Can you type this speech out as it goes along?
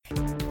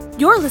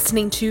You're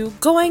listening to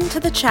Going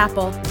to the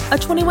Chapel, a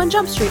 21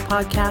 Jump Street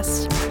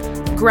podcast.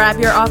 Grab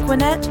your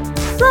Aquanet,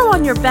 throw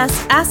on your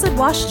best acid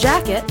wash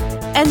jacket,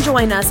 and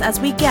join us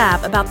as we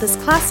gab about this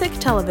classic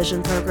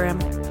television program.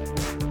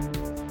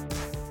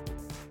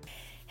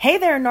 Hey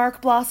there,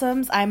 Narc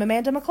Blossoms. I'm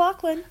Amanda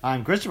McLaughlin.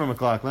 I'm Christopher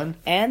McLaughlin.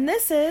 And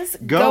this is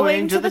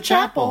Going to the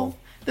Chapel.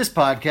 This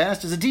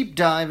podcast is a deep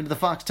dive into the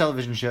Fox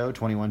television show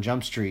 21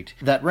 Jump Street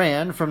that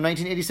ran from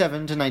 1987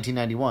 to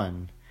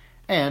 1991.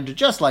 And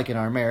just like in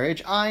our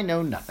marriage, I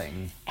know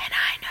nothing. And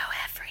I know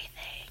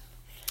everything.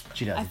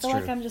 She does, I feel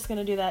like I'm just going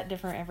to do that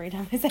different every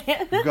time I say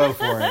it. Go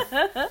for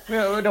it. We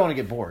don't want to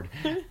get bored.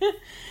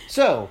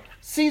 So,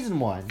 Season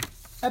 1,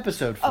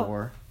 Episode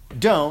 4,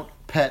 Don't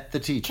Pet the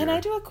Teacher. Can I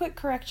do a quick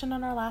correction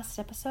on our last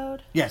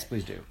episode? Yes,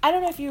 please do. I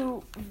don't know if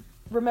you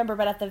remember,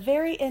 but at the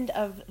very end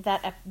of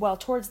that,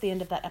 towards the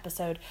end of that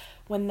episode,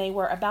 when they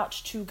were about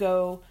to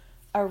go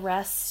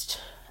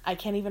arrest, I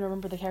can't even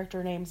remember the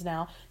character names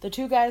now, the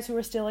two guys who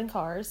were stealing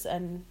cars,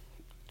 and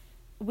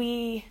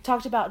we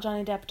talked about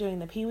Johnny Depp doing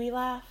the Pee-wee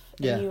laugh,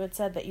 and you had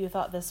said that you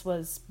thought this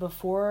was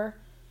before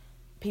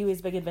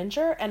Pee-wee's Big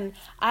Adventure, and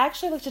I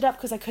actually looked it up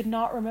because I could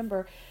not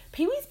remember.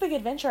 Pee-wee's Big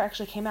Adventure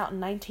actually came out in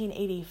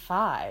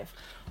 1985,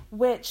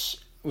 which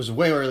it was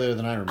way earlier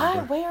than I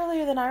remember. Way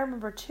earlier than I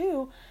remember,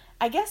 too.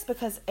 I guess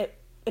because it,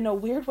 in a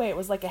weird way, it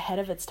was like ahead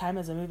of its time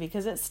as a movie,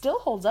 because it still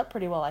holds up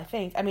pretty well, I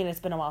think. I mean,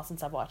 it's been a while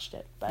since I've watched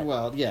it. But.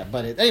 Well, yeah,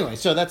 but anyway,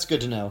 so that's good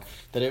to know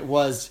that it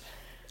was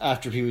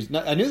after Pee-wee's.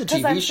 I knew the TV show.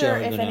 Because I'm sure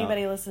if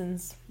anybody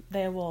listens,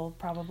 they will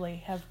probably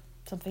have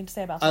something to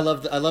say about that.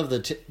 I love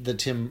the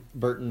Tim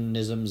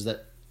Burtonisms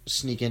that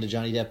sneak into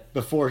Johnny Depp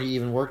before he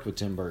even worked with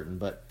Tim Burton.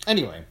 But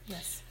anyway.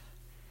 Yes.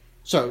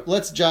 So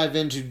let's dive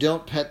into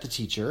Don't Pet the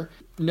Teacher.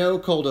 No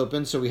cold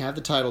open, so we have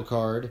the title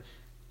card.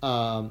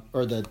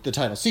 Or the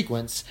title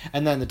sequence,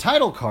 and then the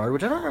title card,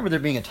 which I don't remember there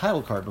being a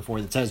title card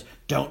before, that says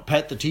 "Don't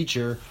Pet the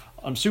Teacher"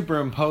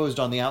 superimposed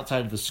on the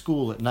outside of the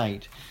school at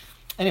night.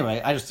 Anyway,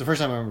 the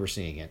first time I remember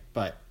seeing it,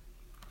 but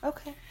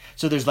okay.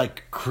 So there's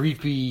like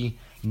creepy,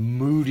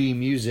 moody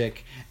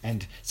music,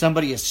 and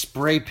somebody is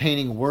spray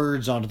painting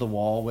words onto the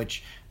wall,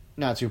 which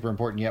not super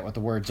important yet what the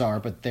words are,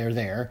 but they're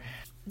there.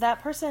 That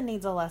person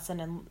needs a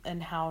lesson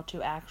in how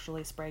to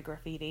actually spray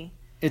graffiti.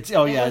 It's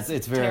very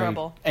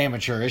terrible.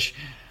 Amateurish.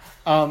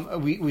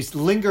 We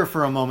linger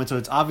for a moment, so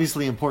it's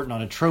obviously important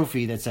on a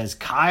trophy that says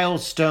Kyle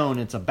Stone.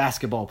 It's a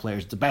basketball player.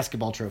 It's a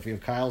basketball trophy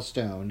of Kyle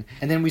Stone.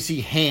 And then we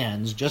see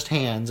just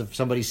hands of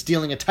somebody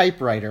stealing a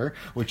typewriter,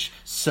 which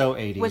so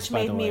 80s, which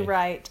by made the way. me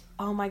write,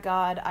 oh my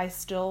god, I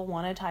still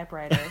want a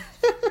typewriter.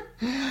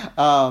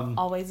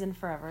 Always and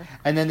forever.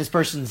 And then this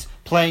person's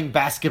playing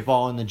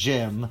basketball in the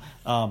gym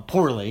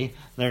poorly.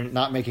 They're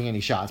not making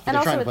any shots, but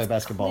they're trying to play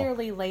basketball. And also, it's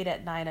clearly late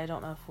at night. I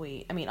don't know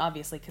if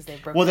obviously, because they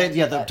broke. Well,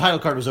 the title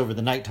card was over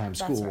the nighttime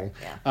school. That's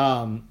right,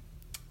 yeah.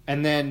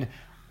 And then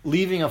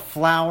leaving a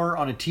flower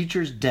on a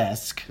teacher's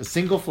desk, a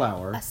single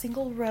flower. A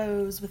single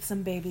rose with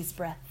some baby's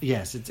breath.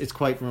 Yes, it's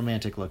quite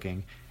romantic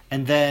looking.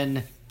 And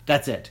then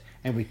that's it.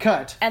 And we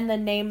cut. And the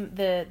name,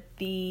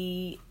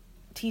 the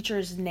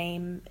teacher's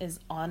name is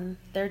on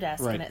their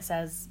desk, right. And it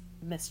says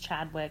Miss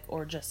Chadwick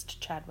or just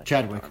Chadwick.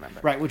 I don't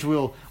remember. Right, which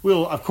we'll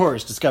of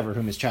course discover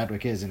who Miss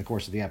Chadwick is in the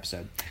course of the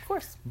episode. Of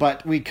course.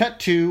 But we cut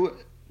to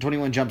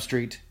 21 Jump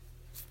Street,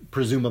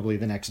 presumably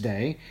the next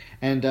day,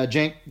 and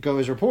Janko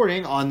is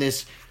reporting on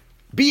this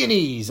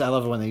B&Es. I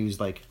love it when they use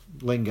like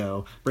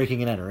lingo,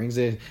 breaking and enterings.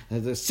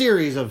 There's a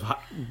series of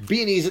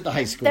B&Es at the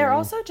high school. They're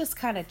also just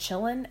kind of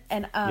chilling,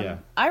 and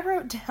I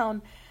wrote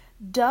down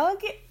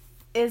Doug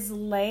is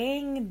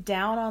laying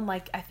down on,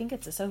 like, I think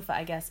it's a sofa,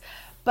 I guess,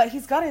 but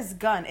he's got his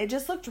gun. It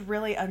just looked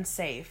really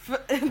unsafe,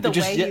 the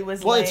way he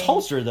was laying. Well, it's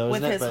holstered, though,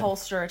 isn't it? With his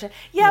holster.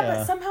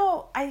 But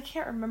somehow, I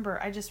can't remember.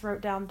 I just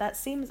wrote down, that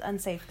seems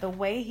unsafe. The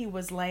way he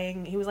was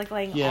laying,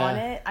 on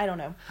it. I don't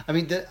know. I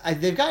mean,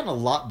 they've gotten a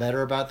lot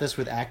better about this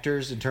with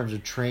actors in terms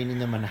of training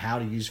them on how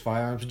to use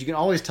firearms. But you can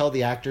always tell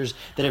the actors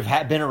that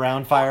have been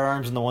around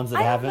firearms and the ones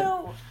that haven't. I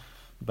don't know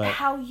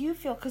how you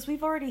feel, because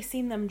we've already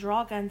seen them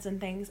draw guns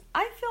and things.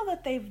 I feel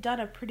that they've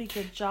done a pretty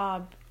good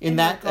job in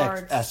that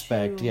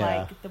aspect, to,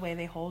 like, the way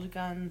they hold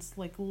guns,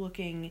 like,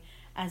 looking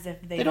as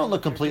if they don't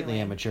look completely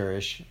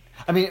amateurish.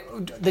 I mean,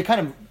 they kind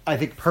of, I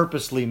think,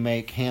 purposely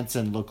make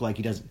Hanson look like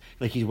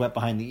he's wet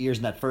behind the ears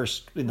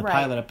in the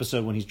pilot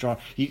episode when he's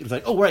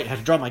like, oh right, I have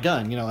to draw my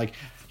gun. You know,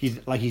 he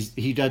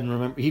doesn't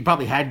remember. He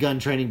probably had gun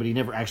training, but he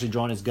never actually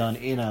drawn his gun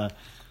in a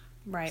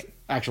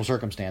actual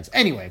circumstance.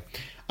 Anyway,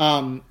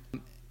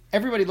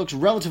 everybody looks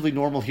relatively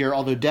normal here,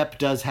 although Depp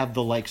does have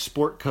the, like,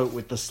 sport coat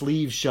with the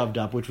sleeves shoved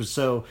up, which was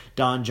so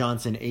Don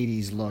Johnson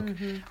 80s look.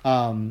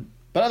 Mm-hmm.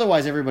 But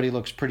otherwise, everybody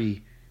looks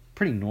pretty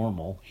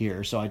normal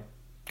here, so I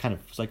kind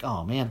of was like,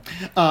 oh, man.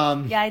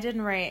 I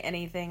didn't write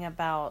anything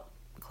about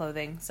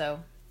clothing,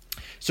 so...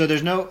 So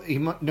he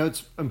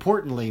notes,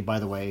 importantly, by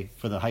the way,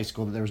 for the high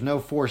school, that there was no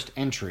forced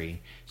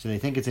entry, so they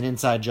think it's an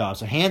inside job.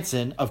 So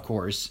Hanson, of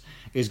course,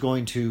 is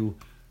going to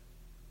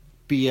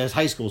be a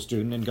high school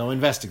student and go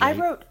investigate. I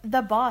wrote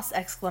the boss !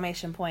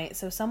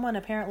 So someone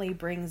apparently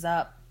brings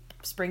up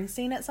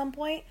Springsteen at some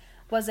point,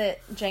 Was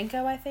it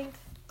Janko, I think?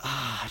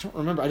 I don't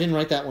remember. I didn't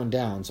write that one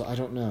down, so I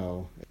don't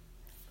know.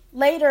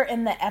 Later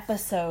in the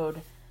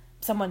episode,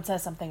 someone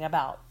says something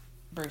about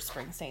Bruce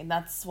Springsteen.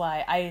 That's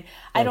why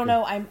I don't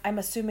know. I'm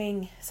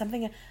assuming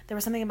something. There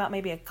was something about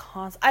maybe a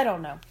I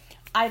don't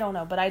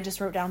know, but I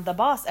just wrote down the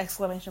boss !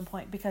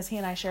 Because he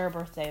and I share a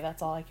birthday.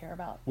 That's all I care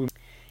about.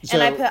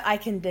 And I put I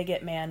Can Dig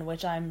It Man,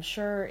 which I'm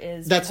sure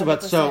is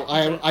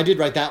I did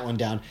write that one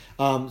down.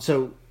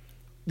 So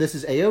this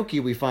is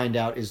Aoki, we find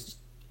out, is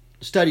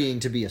studying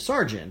to be a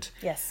sergeant.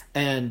 Yes.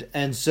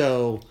 And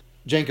so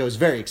Janko is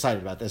very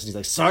excited about this. He's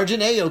like,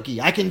 Sergeant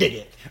Aoki, I can dig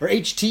it. Or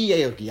HT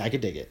Aoki, I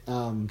can dig it.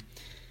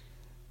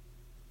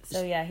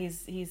 So yeah,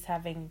 he's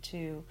having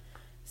to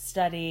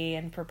study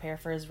and prepare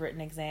for his written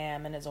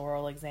exam and his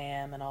oral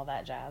exam and all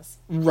that jazz.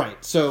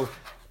 Right. So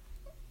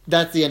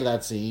that's the end of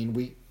that scene.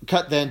 We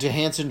cut then to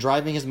Hanson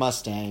driving his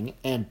Mustang,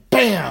 and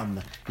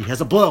bam! He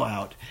has a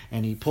blowout,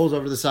 and he pulls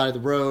over to the side of the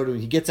road, and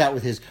he gets out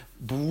with his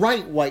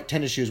bright white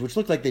tennis shoes, which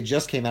look like they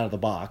just came out of the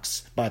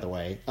box, by the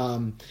way.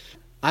 When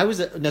I was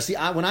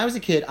a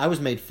kid, I was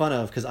made fun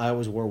of because I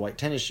always wore white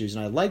tennis shoes,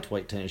 and I liked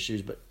white tennis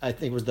shoes, but I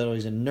think it was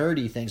always a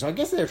nerdy thing. So I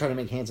guess they're trying to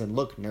make Hanson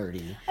look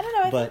nerdy. I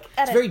don't know. But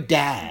it's very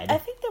dad. I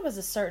think there was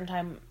a certain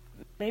time,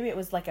 maybe it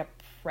was like a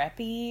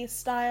preppy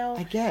style.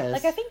 I guess.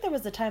 Like, I think there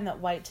was a time that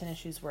white tennis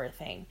shoes were a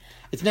thing.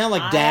 It's now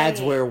like dads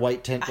wear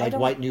white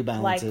New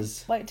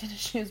Balances. White tennis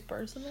shoes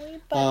personally,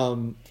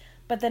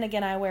 but then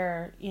again, I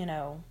wear,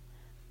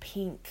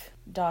 pink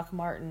Doc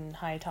Marten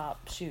high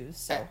top shoes.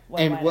 So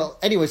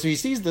anyway, so he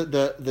sees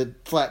the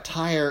flat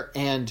tire,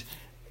 and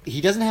he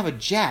doesn't have a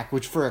jack,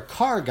 which for a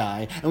car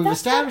guy, and we've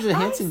established that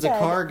Hanson's a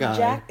car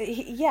guy.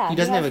 He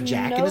doesn't have a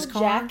jack in his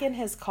car. Jack in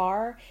his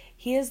car.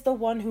 He is the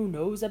one who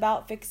knows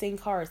about fixing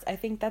cars. I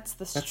think that's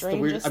the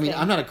strangest thing.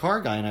 I'm not a car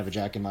guy and I have a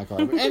jack in my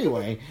car. But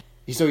anyway,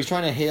 so he's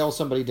trying to hail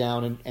somebody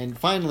down, and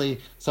finally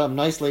some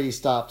nice lady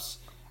stops.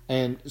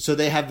 And so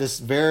they have this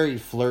very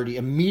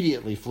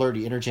immediately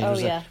flirty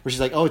interchange. Where she's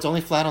like, oh, it's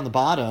only flat on the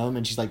bottom.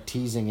 And she's like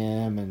teasing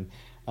him.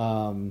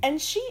 And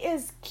she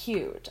is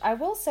cute. I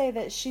will say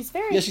that she's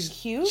very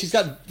cute. She's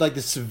got like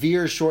the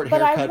severe short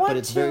haircut, but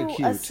it's very cute.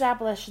 I want to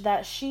establish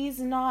that she's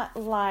not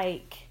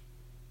like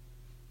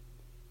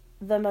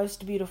the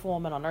most beautiful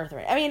woman on earth.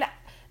 I mean,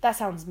 that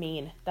sounds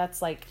mean.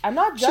 That's like, I'm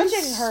not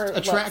judging her.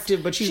 Attractive,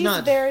 looks. But she's not.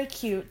 She's very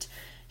cute.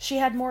 She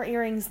had more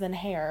earrings than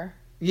hair.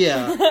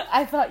 Yeah.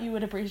 I thought you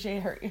would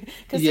appreciate her.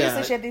 Because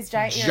seriously, she had these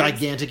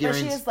gigantic earrings.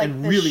 She has like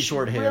and really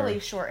short hair. Really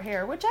short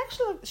hair, which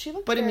actually, she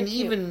looked But very I mean,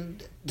 cute.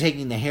 even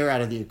taking the hair out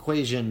of the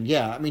equation,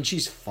 I mean,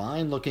 she's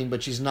fine looking,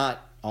 but she's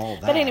not all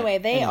that. But anyway,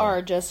 they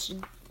are just,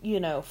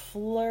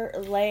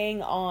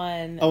 laying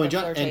on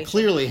and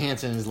clearly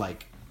Hanson is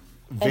like,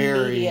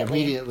 very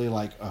immediately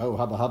like, oh,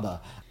 hubba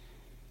hubba.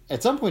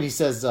 At some point he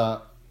says,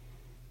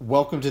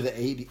 welcome to the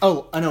 80s.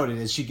 Oh, I know what it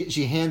is.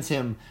 She hands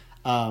him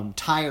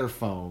tire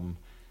foam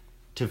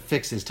to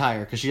fix his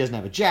tire because she doesn't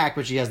have a jack,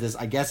 but she has this,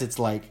 I guess it's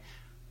like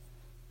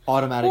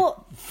automatic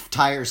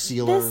tire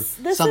sealer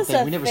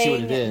something. We never see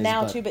what it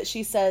is. But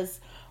she says,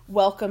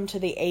 welcome to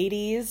the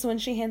 80s when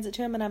she hands it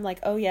to him, and I'm like,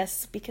 oh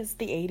yes, because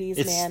the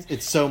 80s, man.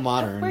 It's so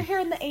modern. We're here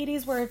in the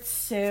 80s where it's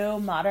so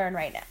modern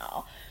right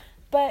now.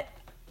 But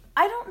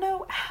I don't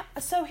know.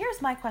 So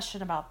here's my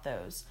question about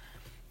those.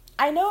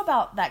 I know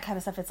about that kind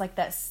of stuff. It's like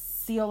that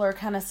sealer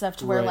kind of stuff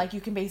to where like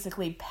you can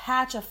basically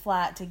patch a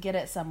flat to get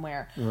it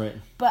somewhere. Right.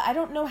 But I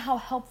don't know how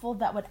helpful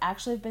that would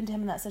actually have been to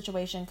him in that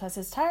situation because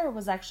his tire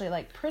was actually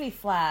like pretty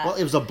flat. Well,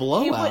 it was a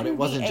blowout. He wouldn't it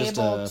wasn't be just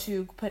able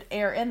to put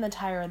air in the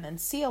tire and then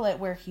seal it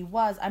where he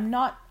was. I'm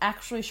not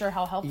actually sure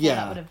how helpful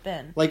that would have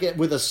been. Like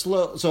with a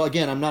slow. So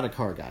again, I'm not a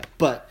car guy,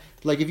 but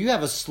like if you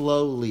have a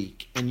slow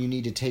leak and you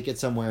need to take it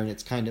somewhere, and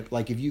it's kind of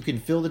like if you can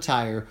fill the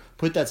tire,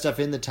 put that stuff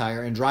in the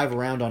tire, and drive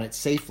around on it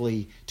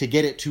safely to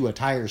get it to a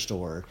tire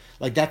store.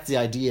 Like that's the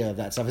idea of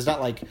that stuff. It's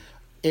not like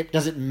it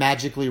doesn't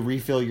magically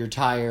refill your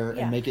tire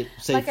and make it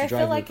safe to drive your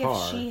car. I feel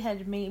like if she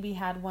had maybe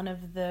had one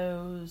of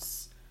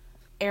those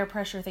air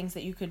pressure things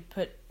that you could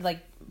put like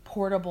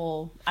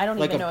portable. I don't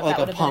even know if that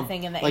would have been a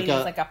thing in the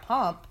 80s, like a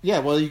pump. Yeah,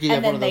 well, you could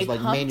have one of those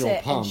like manual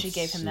pumps. And she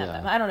gave him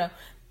that. I don't know.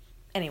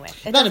 Anyway,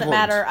 it doesn't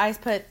matter. I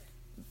put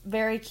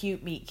very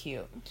cute, meet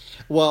cute.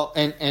 Well,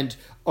 and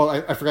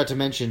I forgot to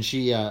mention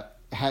she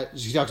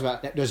talks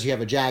about does she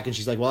have a Jack, and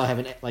she's like, well, I have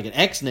an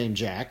ex named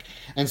Jack,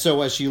 and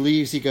so as she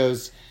leaves, he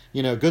goes,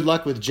 good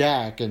luck with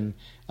Jack, and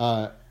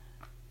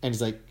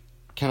he's like,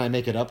 can I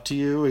make it up to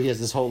you? He has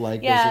this whole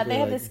they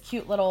have this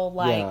cute little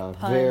pun,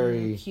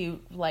 very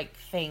cute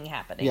thing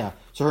happening. Yeah.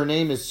 So her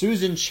name is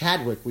Susan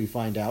Chadwick. We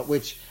find out,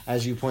 which,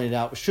 as you pointed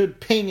out, should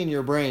ping in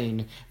your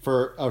brain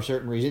for a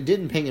certain reason. It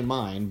didn't ping in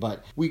mine,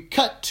 but we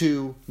cut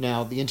to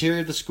now the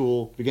interior of the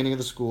school, beginning of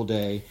the school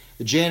day.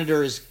 The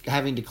janitor is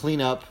having to clean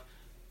up.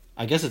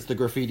 I guess it's the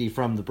graffiti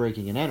from the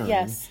breaking and entering.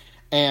 Yes.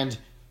 And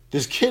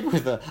this kid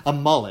with a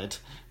mullet.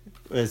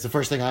 It's the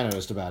first thing I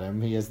noticed about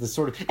him. He has this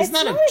sort of... It's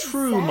not a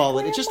true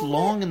mullet. It's just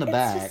long in the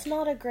back. It's just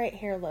not a great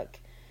hair look.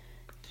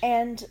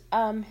 And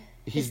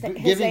his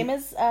name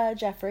is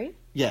Jeffrey.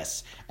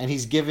 Yes, and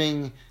he's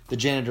giving the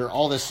janitor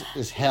all this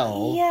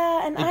hell.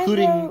 Yeah, and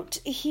including... I wrote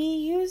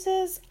he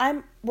uses.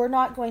 We're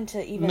not going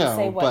to even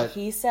say what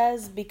he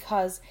says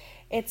because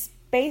it's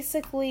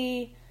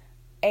basically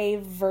a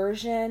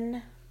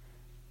version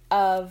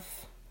of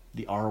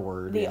the R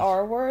word. The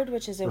R word,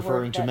 which is a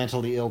referring word to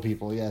mentally ill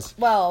people. Yes.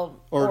 Well,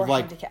 or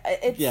like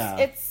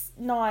it's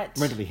not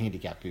mentally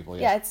handicapped people.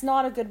 Yes. Yeah, it's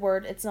not a good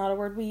word. It's not a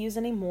word we use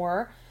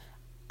anymore.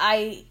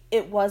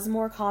 It was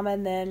more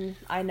common than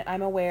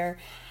I'm aware.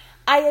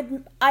 I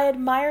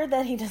admire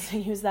that he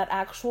doesn't use that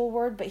actual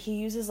word, but he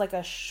uses like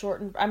a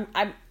shortened.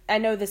 I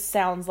know this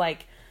sounds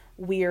like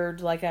weird,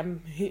 like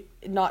I'm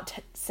not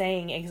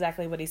saying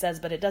exactly what he says,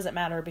 but it doesn't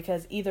matter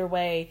because either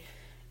way,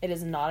 it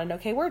is not an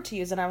okay word to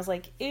use. And I was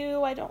like,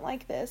 ew, I don't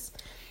like this.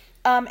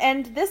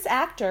 And this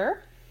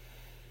actor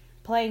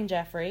playing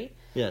Jeffrey,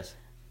 yes,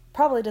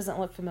 probably doesn't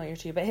look familiar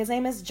to you, but his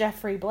name is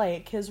Jeffrey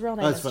Blake. His real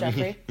name is funny.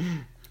 Jeffrey.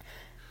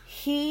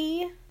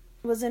 He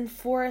was in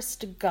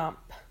Forrest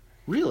Gump.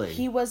 Really?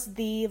 He was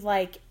the,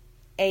 like,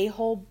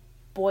 a-hole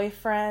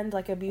boyfriend,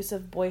 like,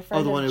 abusive boyfriend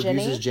of the one who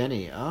Jenny. abuses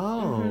Jenny.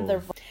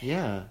 Oh.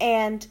 Yeah.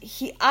 And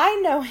I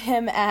know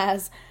him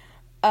as,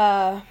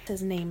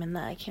 his name in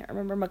that, I can't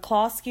remember,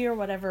 McCloskey or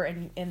whatever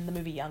in the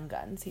movie Young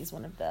Guns. He's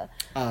one of the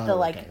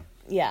okay.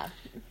 Yeah.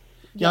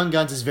 Young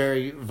Guns is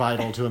very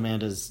vital to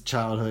Amanda's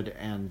childhood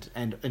and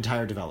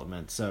entire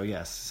development. So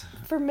yes,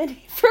 for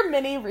many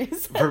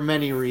reasons. For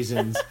many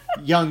reasons,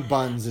 Young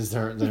Buns is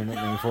their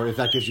nickname for it. If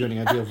that gives you any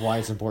idea of why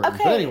it's important.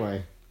 Okay. But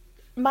anyway,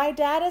 my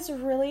dad is a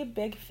really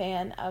big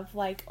fan of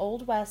like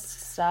Old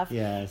West stuff.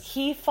 Yes,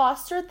 he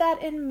fostered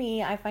that in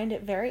me. I find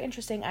it very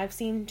interesting. I've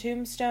seen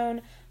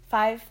Tombstone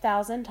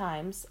 5,000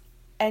 times,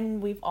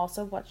 and we've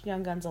also watched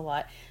Young Guns a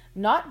lot.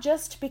 Not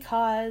just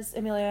because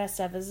Emilio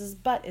Estevez's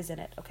butt is in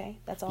it, okay?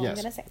 That's all I'm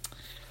going to say.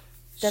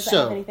 Doesn't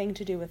have anything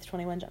to do with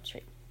 21 Jump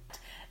Street.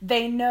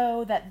 They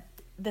know that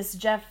this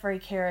Jeffrey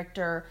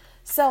character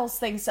sells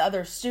things to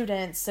other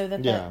students, so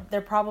that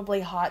they're probably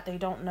hot. They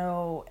don't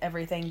know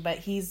everything, but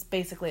he's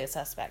basically a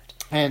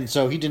suspect. And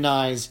so he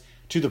denies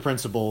to the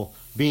principal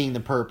being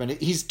the perp, and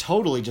he's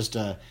totally just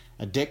a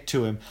dick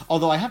to him.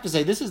 Although I have to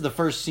say, this is the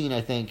first scene,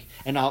 I think,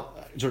 and I'll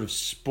sort of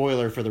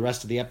spoiler for the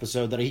rest of the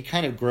episode, that he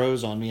kind of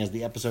grows on me as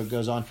the episode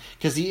goes on,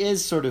 because he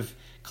is sort of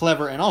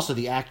clever, and also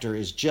the actor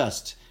is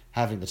just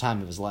having the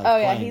time of his life. Oh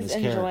yeah, he's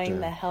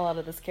enjoying the hell out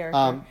of this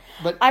character.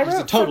 But I he's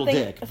wrote a total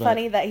something dick.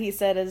 Funny that he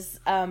said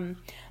is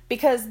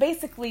because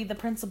basically the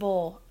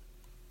principal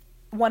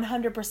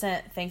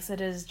 100% thinks it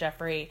is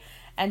Jeffrey.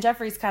 And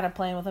Jeffrey's kind of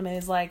playing with him, and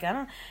he's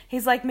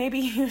like, maybe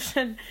you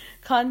should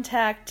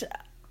contact,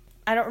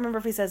 I don't remember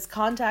if he says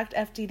contact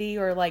FTD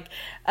or like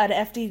an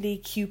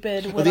FTD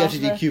Cupid. Well, the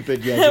FTD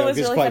Cupid, yeah. It was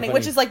really funny,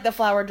 which is like the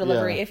flower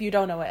delivery. Yeah. If you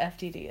don't know what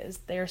FTD is,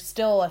 they're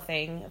still a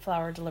thing,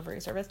 flower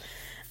delivery service.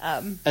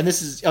 And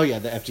this is, the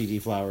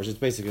FTD flowers. It's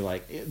basically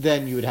like,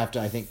 then you would have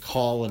to, I think,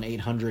 call an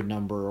 800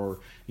 number or,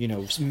 mail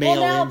in something.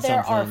 Well, now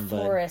there are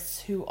florists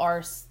who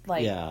are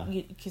like,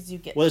 because you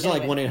get. Well, it's not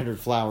like 1-800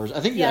 flowers. I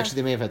think actually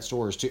they may have had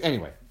stores too.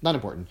 Anyway, not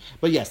important.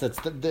 But yes, that's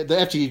the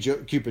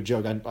FTD Cupid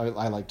joke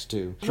I liked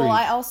too. Well,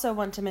 I also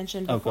want to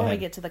mention before we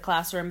get to the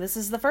classroom, this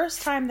is the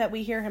first time that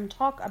we hear him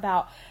talk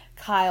about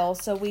Kyle.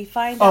 So we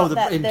find out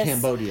that in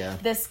Cambodia,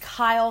 this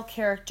Kyle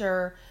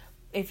character,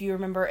 if you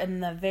remember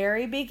in the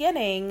very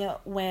beginning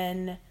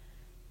when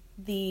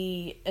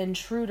the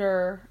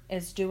intruder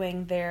is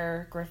doing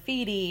their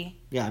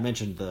graffiti. Yeah, I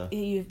mentioned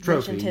you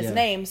trophy, mentioned his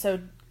name. So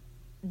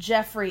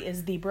Jeffrey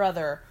is the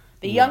brother,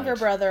 the younger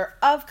brother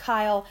of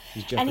Kyle.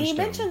 And he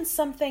mentions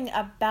something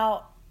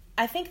about,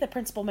 I think the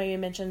principal maybe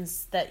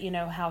mentions that,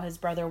 how his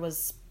brother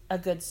was a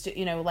good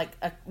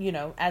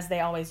as they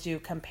always do,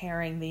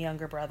 comparing the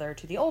younger brother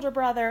to the older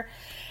brother.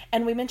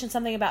 And we mentioned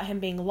something about him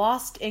being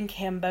lost in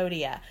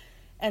Cambodia.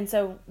 And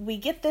so we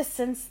get this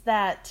sense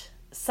that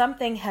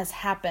something has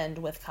happened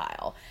with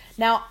Kyle.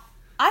 Now,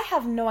 I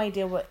have no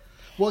idea what...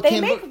 they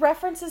make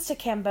references to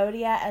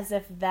Cambodia as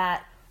if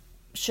that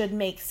should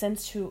make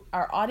sense to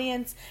our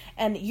audience.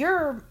 And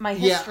you're my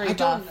history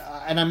buff.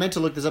 And I meant to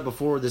look this up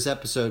before this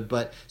episode,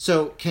 but...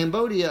 So,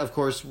 Cambodia, of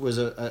course, was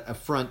a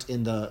front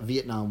in the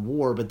Vietnam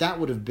War, but that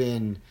would have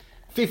been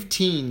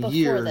 15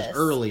 years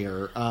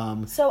earlier.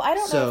 So I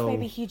don't know if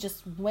maybe he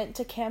just went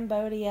to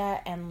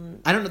Cambodia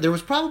and... I don't know. There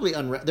was probably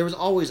there was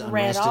always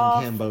unrest in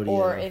Cambodia.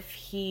 Or if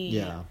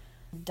he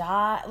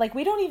died. Like,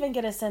 we don't even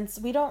get a sense...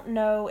 We don't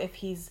know if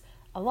he's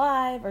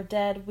alive or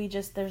dead.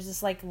 There's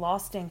this, like,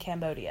 lost in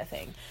Cambodia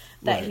thing.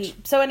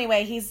 So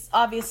anyway, he's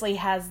obviously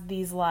has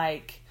these,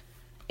 like...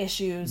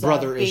 issues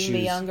of being the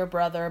younger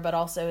brother, but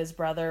also his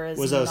brother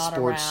was a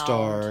sports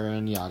star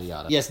and yada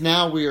yada. Yes,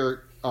 now we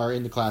are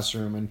in the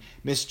classroom, and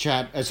Miss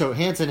so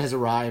Hansen has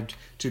arrived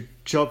to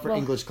show up for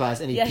English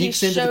class, and he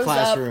peeks into the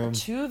classroom. Up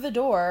to the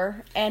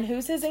door, and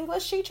who's his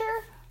English teacher?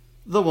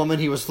 The woman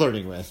he was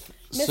flirting with.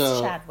 Miss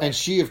Chadwick. And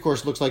she, of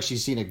course, looks like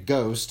she's seen a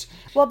ghost.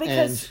 Well,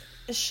 because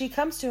she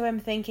comes to him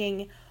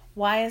thinking,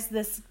 why is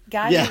this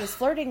guy who was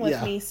flirting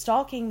with me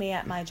stalking me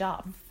at my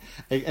job?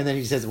 And then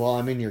he says, well,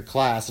 I'm in your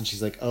class. And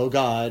she's like, oh,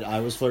 God,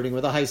 I was flirting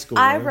with a high schooler.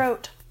 I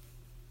wrote,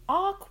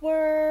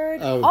 awkward.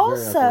 Oh, very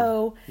also,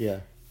 awkward. Yeah.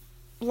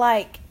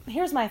 like,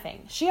 here's my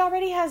thing. She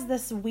already has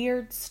this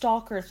weird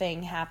stalker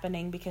thing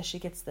happening because she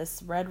gets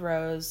this red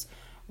rose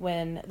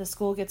when the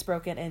school gets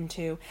broken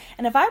into.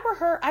 And if I were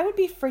her, I would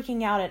be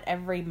freaking out at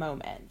every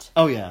moment.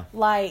 Oh, yeah.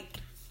 Like,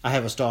 I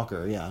have a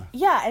stalker, yeah.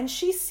 yeah, and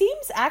she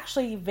seems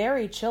actually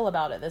very chill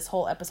about it this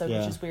whole episode,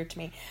 Yeah. which is weird to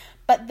me.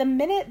 But the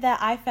minute that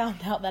I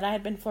found out that I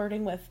had been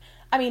flirting with,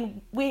 I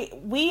mean,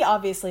 we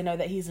obviously know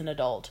that he's an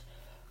adult.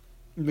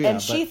 Yeah,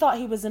 and she thought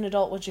he was an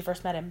adult when she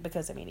first met him,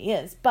 because, I mean, he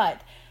is.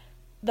 But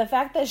the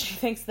fact that she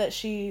thinks that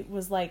she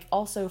was, like,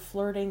 also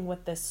flirting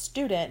with this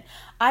student,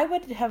 I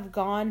would have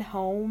gone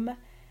home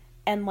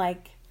and,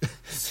 like,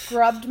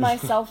 scrubbed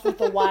myself with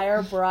a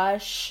wire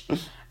brush,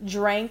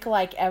 drank,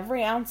 like,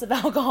 every ounce of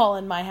alcohol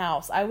in my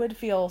house. I would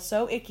feel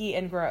so icky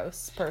and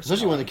gross, personally.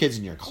 Especially one of the kids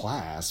in your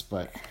class,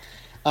 but...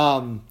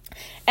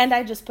 And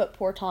I just put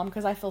poor Tom,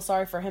 because I feel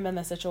sorry for him in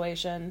the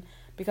situation,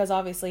 because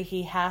obviously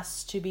he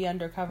has to be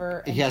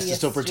undercover and he has be to a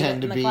still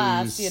pretend to student in be the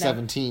class, you know.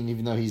 17,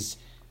 even though he's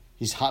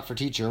hot for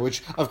teacher,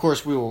 which, of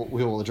course, we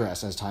will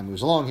address as time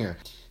moves along here.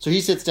 So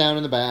he sits down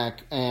in the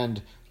back,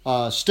 and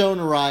Stone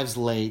arrives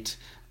late.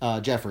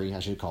 Jeffrey, I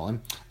should call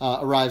him,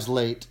 arrives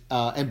late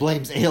and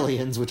blames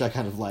aliens, which I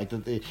kind of like.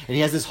 And he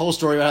has this whole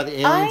story about how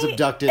the aliens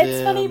abducted him.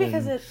 It's funny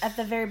because at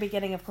the very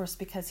beginning, of course,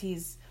 because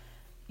he's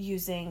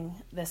using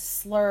this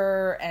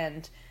slur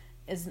and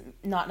is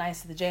not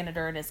nice to the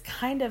janitor and is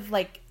kind of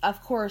like,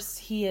 of course,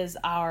 he is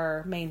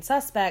our main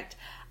suspect.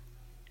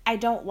 I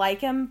don't like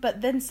him,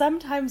 but then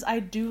sometimes I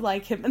do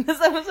like him in this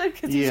episode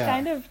because he's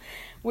kind of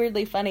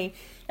weirdly funny.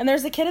 And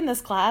there's a kid in this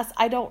class,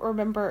 I don't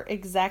remember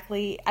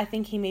exactly, I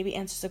think he maybe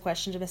answers a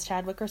question to Miss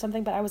Chadwick or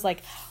something, but I was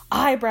like,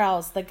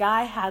 eyebrows. The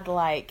guy had,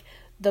 like,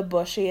 the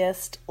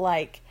bushiest,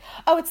 like,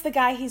 oh, it's the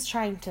guy he's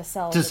trying to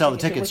sell the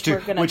tickets to,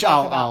 which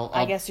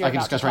I can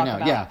discuss right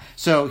now. Yeah,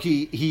 so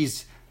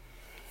he's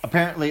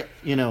apparently,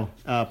 you know,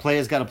 play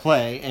has got to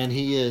play, and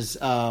he is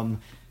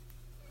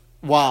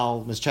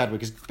while Miss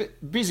Chadwick is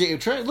busy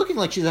looking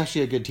like she's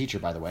actually a good teacher,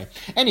 by the way.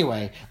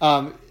 Anyway,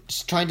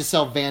 trying to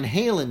sell Van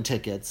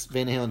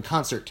Halen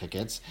concert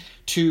tickets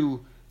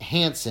to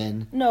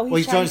Hanson. No,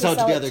 he's trying to sell it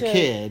to the other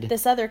kid.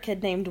 This other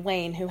kid named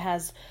Wayne who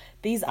has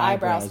these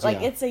eyebrows.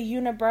 Like, it's a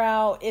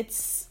unibrow.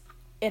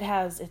 It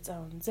has its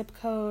own zip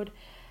code.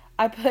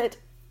 I put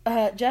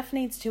Jeff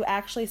needs to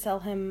actually sell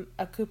him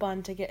a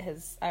coupon to get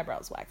his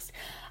eyebrows waxed.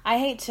 I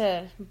hate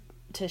to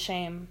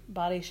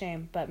body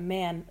shame, but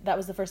man, that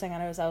was the first thing I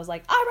noticed. I was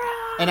like,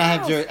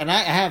 eyebrows! And I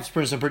have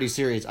some pretty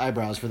serious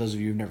eyebrows for those of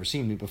you who've never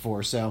seen me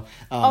before. So,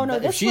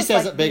 this if she was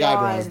says like big beyond,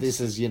 eyebrows, this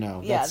is,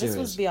 that's serious. This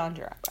was beyond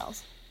your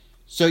eyebrows.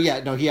 So he's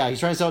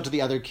trying to sell it to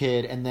the other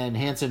kid, and then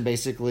Hanson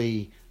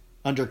basically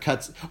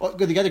undercuts. Well,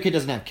 the other kid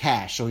doesn't have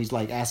cash, so he's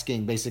like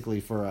asking basically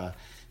for a,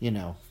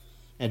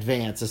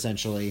 advance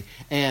essentially.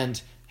 And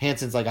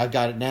Hanson's like, I've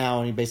got it now,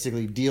 and he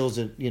basically deals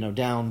it,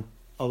 down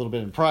a little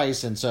bit in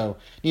price. And so,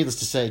 needless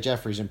to say,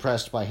 Jeffrey's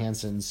impressed by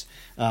Hanson's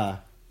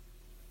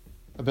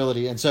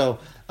ability. And so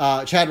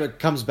Chadwick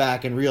comes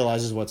back and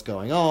realizes what's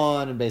going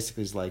on, and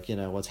basically is like,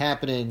 what's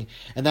happening.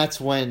 And that's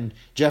when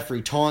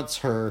Jeffrey taunts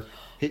her.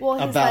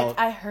 Well, he's like,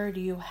 I heard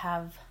you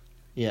have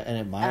an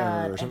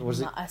admirer or something.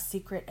 Was it a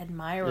secret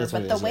admirer? That's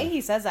but the way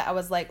he says that, I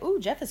was like, ooh,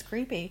 Jeff is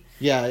creepy.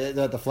 Yeah,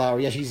 the flower.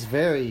 Yeah,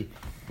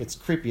 it's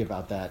creepy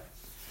about that.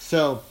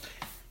 So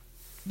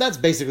that's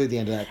basically the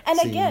end of that And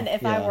scene. Again,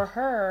 if I were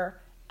her,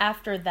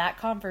 after that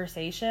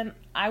conversation,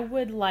 I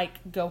would,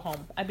 go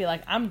home. I'd be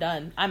like, I'm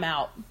done. I'm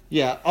out.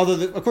 Yeah, although,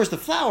 of course, the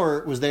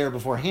flower was there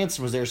before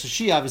Hanson was there, so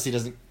she obviously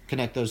doesn't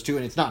connect those two,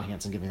 and it's not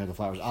Hanson giving her the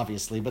flowers,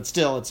 obviously, but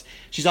still,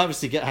 she's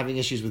obviously having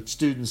issues with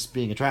students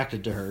being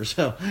attracted to her.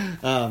 So,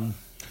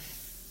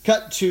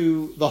 cut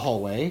to the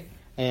hallway,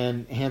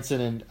 and Hanson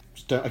and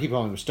I keep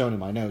calling him Stone in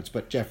my notes,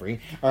 but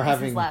Jeffrey are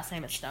having. His last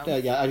name is Stone.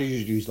 Yeah, I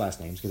usually use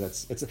last names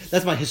because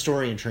that's my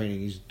historian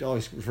training. You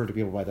always refer to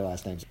people by their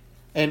last names.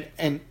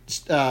 And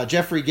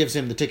Jeffrey gives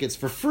him the tickets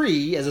for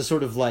free as a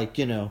sort of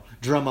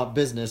drum up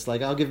business.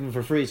 Like, I'll give them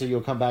for free, so you'll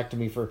come back to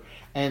me for.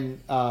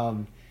 And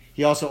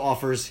he also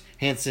offers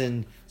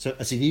Hanson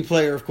a CD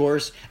player, of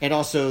course, and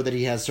also that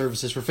he has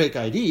services for fake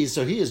IDs.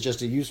 So he is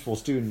just a useful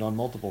student on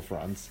multiple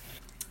fronts.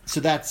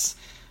 So that's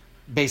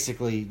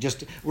basically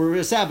we're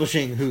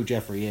establishing who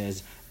Jeffrey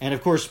is, and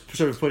of course,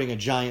 sort of putting a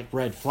giant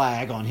red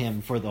flag on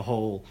him for the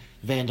whole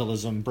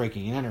vandalism,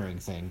 breaking and entering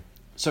thing.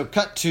 So,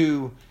 cut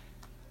to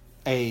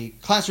a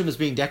classroom that's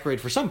being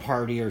decorated for some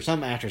party or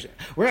some actors.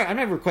 I'm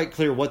never quite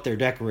clear what they're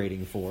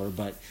decorating for,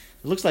 but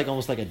it looks like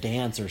almost like a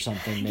dance or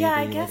something. Maybe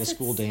I guess like a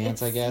school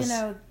dance. I guess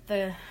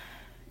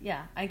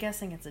I'm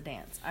guessing it's a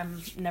dance.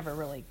 I'm never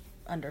really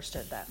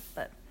understood that,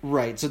 but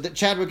right. So the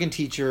Chadwick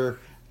and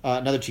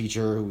another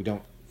teacher who we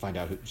don't find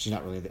out she's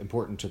not really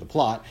important to the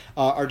plot,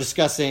 are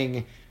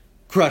discussing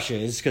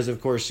crushes, because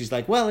of course she's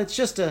like, well, it's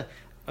just a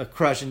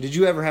crush, and did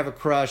you ever have a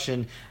crush?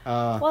 And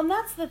and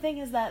that's the thing,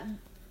 is that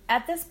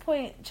at this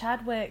point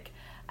Chadwick,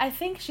 I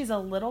think she's a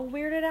little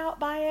weirded out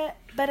by it,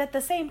 but at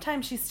the same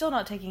time she's still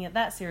not taking it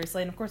that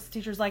seriously, and of course the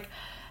teacher's like,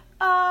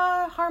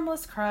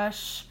 harmless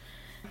crush.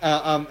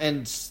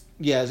 And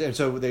Yeah, and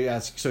so they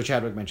asked. So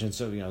Chadwick mentioned,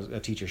 a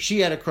teacher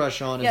she had a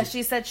crush on. Yeah,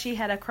 she said she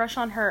had a crush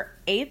on her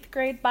 8th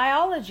grade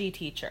biology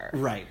teacher.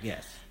 Right.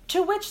 Yes.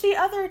 To which the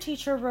other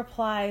teacher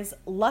replies,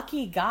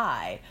 "Lucky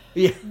guy."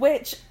 Yeah.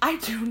 Which I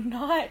do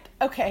not.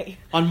 Okay.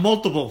 On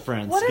multiple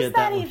friends. What does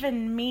that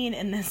even mean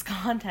in this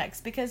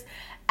context? Because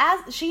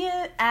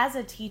as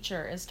a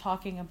teacher is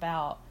talking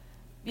about,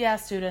 yeah,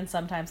 students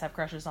sometimes have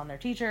crushes on their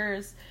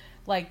teachers.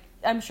 Like,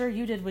 I'm sure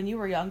you did when you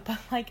were young, but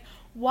like,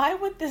 why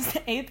would this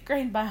 8th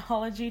grade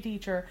biology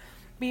teacher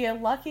be a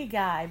lucky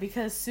guy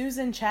because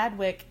Susan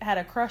Chadwick had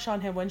a crush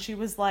on him when she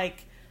was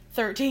like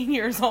 13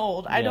 years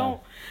old? Yeah.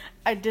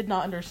 I did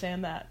not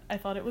understand that. I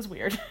thought it was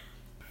weird.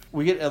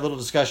 We get a little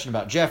discussion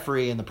about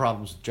Jeffrey and the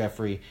problems with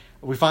Jeffrey.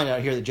 We find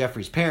out here that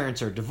Jeffrey's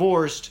parents are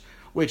divorced,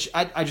 which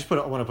I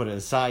want to put it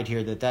aside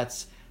here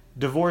that's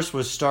divorce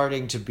was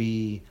starting to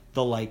be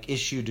the like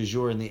issue du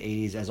jour in the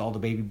 80s as all the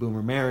baby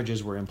boomer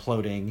marriages were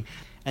imploding.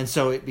 And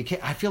so it became,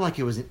 I feel like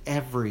it was in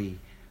every,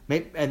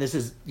 and this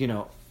is,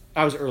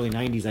 I was early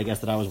 90s, I guess,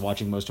 that I was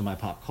watching most of my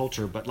pop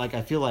culture, but like,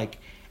 I feel like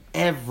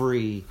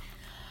every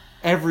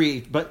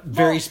but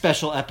very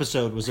special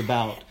episode was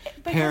about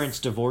parents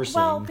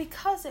divorcing. Well,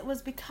 because it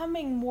was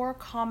becoming more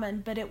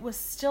common, but it was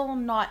still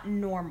not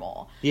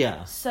normal.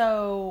 Yeah.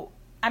 So,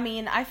 I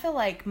mean, I feel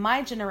like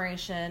my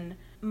generation,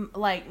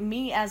 like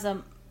me as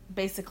a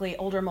basically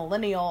older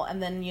millennial,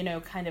 and then,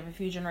 kind of a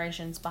few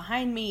generations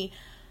behind me,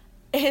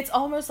 it's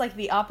almost like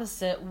the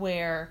opposite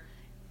where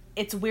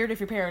it's weird if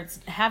your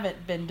parents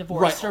haven't been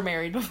divorced or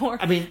married before.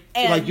 I mean,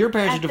 like your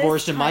parents are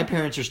divorced and my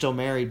parents are still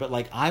married, but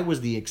like I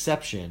was the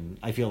exception.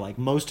 I feel like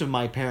most of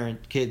my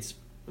kids,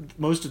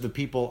 most of the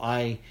people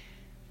I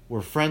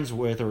were friends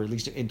with, or at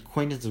least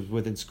acquaintances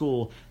with in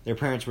school, their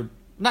parents were,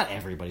 not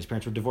everybody's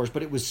parents were divorced,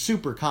 but it was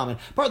super common,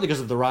 partly because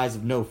of the rise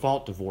of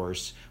no-fault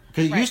divorce.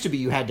 Because it used to be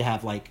you had to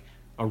have like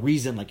a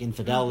reason, like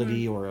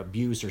infidelity or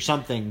abuse or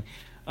something,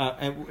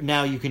 and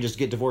now you can just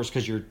get divorced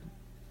because you're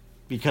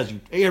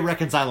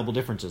irreconcilable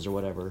differences or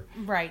whatever.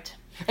 Right.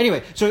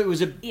 Anyway, so it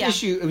was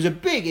issue. It was a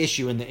big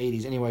issue in the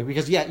 80s anyway,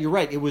 because you're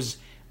right. It was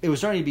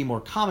starting to be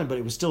more common, but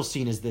it was still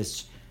seen as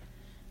this.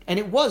 And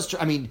it was,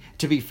 I mean,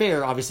 to be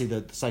fair, obviously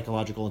the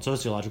psychological and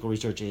sociological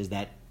research is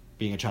that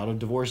being a child of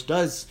divorce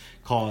does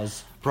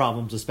cause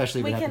problems,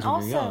 especially when it happens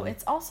when you're young.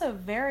 It's also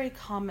very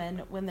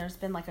common when there's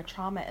been like a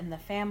trauma in the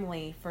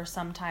family for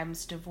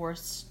sometimes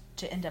divorce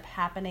to end up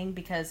happening,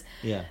 because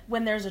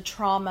when there's a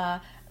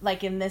trauma,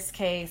 like in this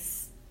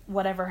case,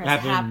 whatever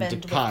has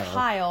happened with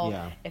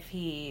Kyle, if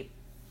he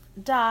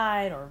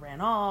died or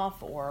ran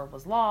off or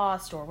was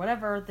lost or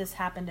whatever, this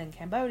happened in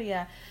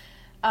Cambodia,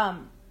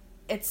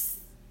 it's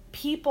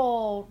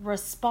people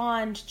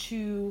respond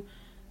to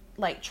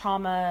like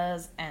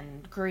traumas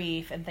and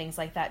grief and things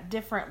like that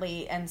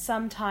differently, and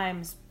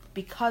sometimes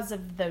because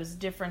of those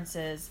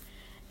differences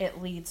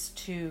it leads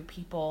to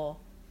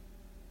people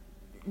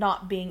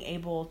not being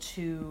able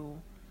to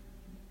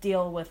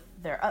deal with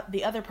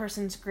the other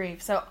person's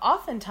grief. So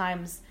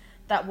oftentimes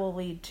that will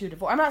lead to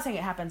divorce. I'm not saying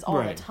it happens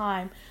all the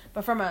time,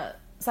 but from a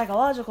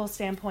psychological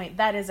standpoint,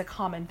 that is a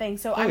common thing.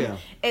 So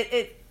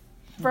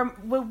from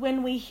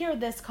when we hear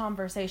this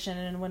conversation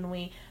and when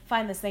we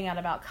find this thing out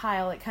about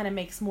Kyle, it kind of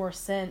makes more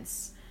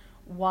sense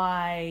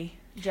why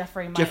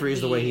Jeffrey might be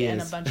is the way he in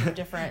is. a bunch of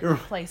different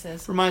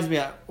places. Reminds me,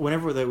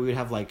 whenever we would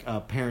have like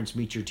parents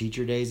meet your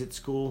teacher days at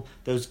school,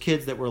 those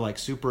kids that were like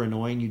super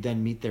annoying, you'd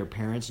then meet their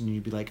parents and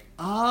you'd be like,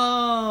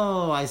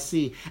 oh, I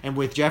see. And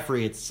with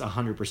Jeffrey, it's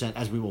 100%,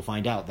 as we will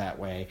find out, that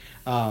way.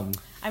 I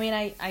mean,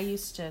 I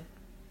used to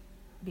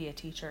be a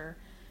teacher,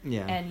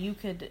 and you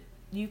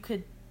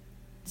could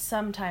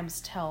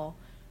sometimes tell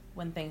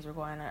when things were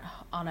going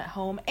on at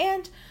home,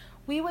 and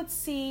we would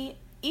see,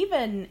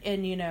 even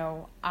in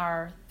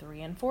our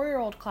 3 and 4 year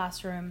old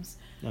classrooms,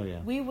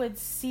 we would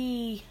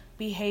see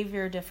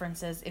behavior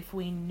differences if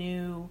we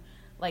knew.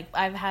 Like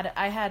I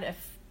had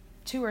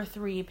 2 or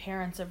 3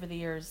 parents over the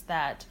years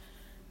that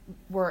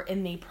were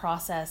in the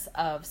process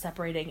of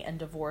separating and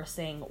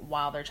divorcing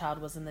while their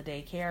child was in the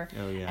daycare,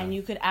 and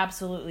you could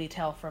absolutely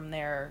tell from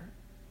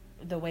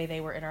the way they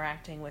were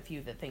interacting with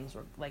you that things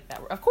were like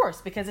that. Of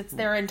course, because it's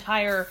their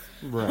entire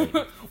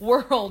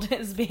world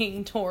is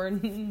being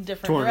torn in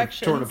different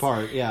directions. Torn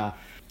apart, yeah.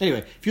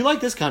 Anyway, if you like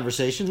this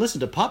conversation,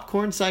 listen to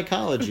Popcorn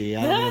Psychology.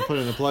 I'm going to put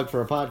in a plug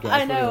for a podcast.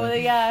 I know,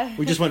 yeah.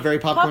 We just went very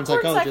Popcorn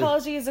Psychology. Popcorn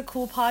Psychology is a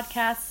cool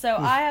podcast. So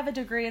I have a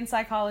degree in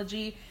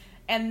psychology,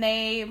 and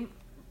they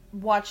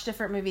watch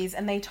different movies,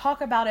 and they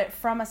talk about it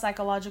from a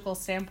psychological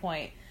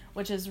standpoint,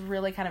 which is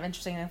really kind of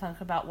interesting. They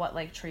talk about what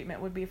like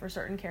treatment would be for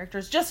certain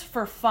characters, just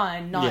for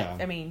fun.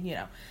 Not, I mean,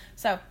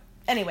 So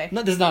anyway,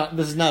 no, this is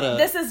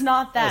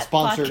not that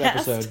sponsored podcast.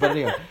 episode. But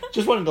anyway,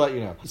 just wanted to let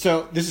you know.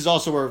 So this is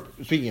also where,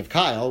 speaking of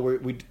Kyle,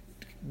 we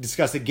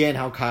discuss again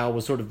how Kyle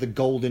was sort of the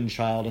golden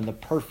child and the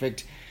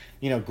perfect,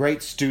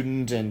 great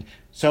student and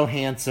so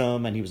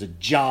handsome, and he was a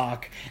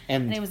jock,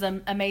 and he was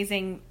an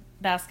amazing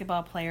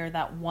basketball player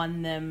that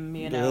won them,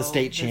 the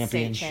state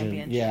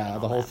championship. Yeah,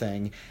 the whole that.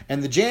 thing.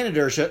 And the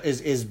janitor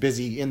is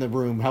busy in the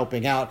room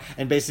helping out,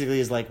 and basically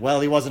is like, well,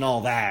 he wasn't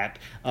all that.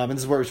 And this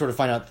is where we sort of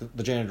find out that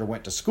the janitor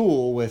went to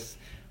school with.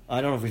 I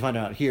don't know if we find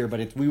out here,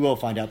 but we will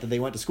find out that they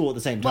went to school at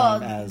the same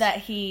time as... that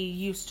he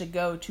used to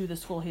go to the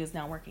school he is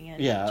now working in.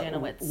 Yeah.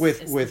 Janowitz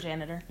is the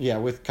janitor. Yeah,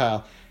 with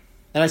Kyle.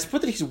 And I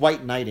put that he's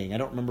white knighting. I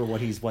don't remember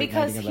what he's white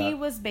knighting about. Because he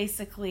was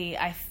basically...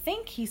 I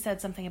think he said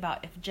something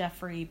about if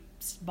Jeffrey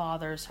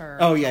bothers her...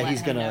 Oh, yeah,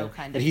 he's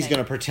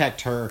gonna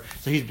protect her.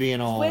 So he's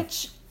being all...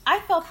 Which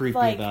I felt creepy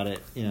like... about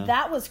it. Yeah.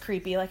 That was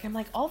creepy. Like, I'm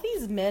like, all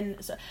these men...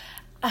 So,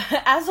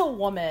 as a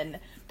woman,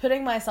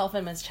 putting myself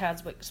in Miss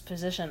Chadwick's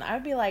position, I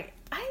would be like,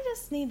 I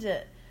just need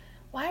to...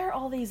 Why are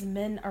all these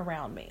men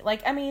around me?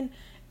 Like, I mean,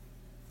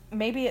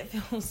 maybe it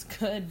feels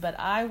good, but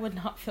I would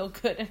not feel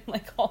good if,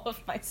 like, all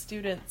of my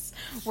students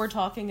were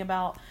talking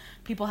about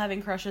people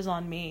having crushes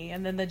on me,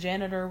 and then the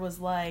janitor was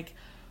like,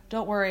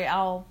 don't worry,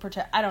 I'll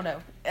protect... I don't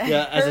know.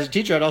 Yeah, as a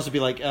teacher, I'd also be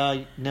like,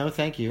 no,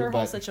 thank you. Her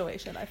whole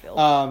situation, I feel.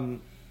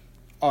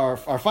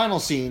 Our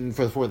final scene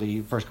for the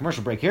first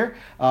commercial break here,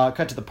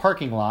 cut to the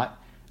parking lot,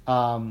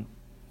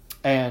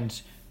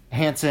 and...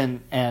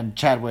 Hanson and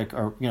Chadwick,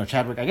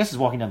 Chadwick, I guess, is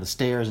walking down the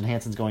stairs and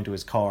Hanson's going to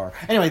his car.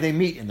 Anyway, they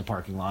meet in the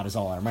parking lot, is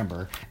all I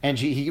remember. And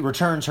he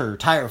returns her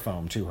tire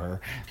foam to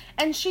her.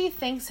 And she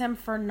thanks him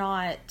for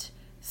not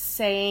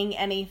saying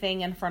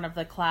anything in front of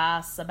the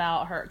class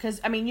about her.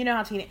 Because, I mean, you know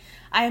how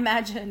I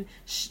imagine,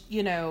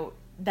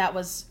 that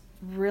was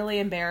really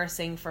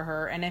embarrassing for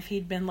her. And if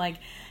he'd been like,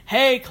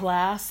 hey,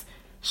 class...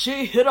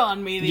 She hit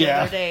on me the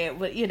other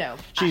day.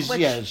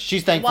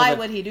 She's thankful. Why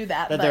would he do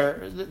that?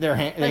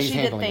 That he's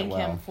handling it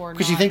well.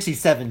 Because she thinks he's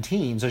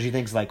 17, so she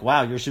thinks like,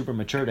 "Wow, you're super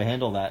mature to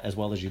handle that as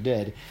well as you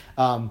did."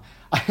 I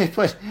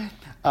put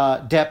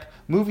Depp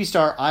movie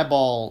star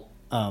eyeball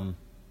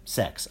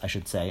sex. I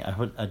should say. I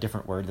put a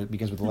different word that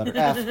begins with the letter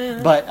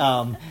F. But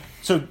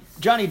so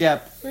Johnny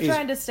Depp. We're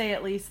trying to stay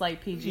at least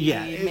like PG,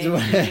 maybe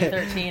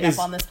PG-13 up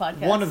on this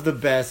podcast. One of the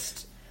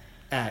best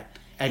at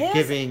his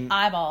giving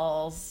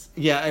eyeballs.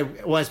 Yeah,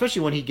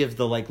 especially when he gives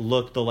the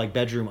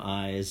bedroom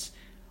eyes.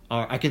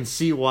 I can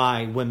see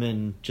why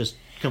women just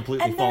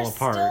completely fall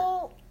apart.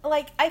 Still,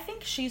 I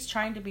think she's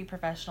trying to be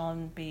professional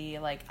and be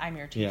like, I'm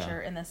your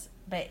teacher in this,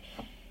 but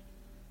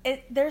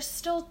there's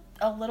still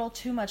a little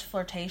too much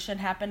flirtation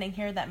happening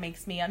here that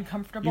makes me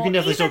uncomfortable. You can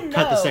definitely still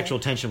cut the sexual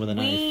tension with a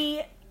knife.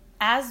 We,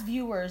 as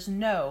viewers,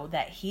 know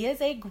that he is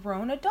a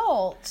grown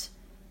adult,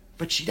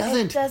 but she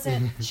doesn't. It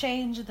doesn't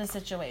change the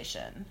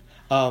situation.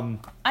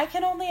 I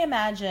can only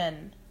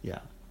imagine. Yeah.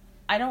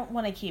 I don't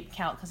want to keep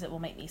count because it will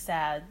make me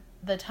sad.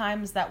 The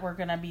times that we're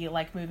going to be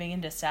moving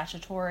into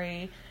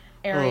statutory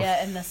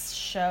area in this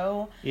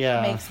show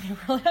makes me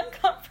really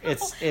uncomfortable.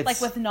 It's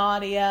like with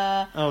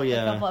Nadia. Oh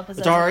yeah. A couple episodes.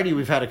 It's already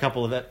we've had a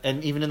couple of it,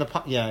 and even in the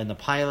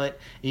pilot,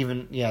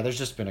 there's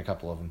just been a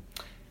couple of them.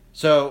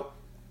 So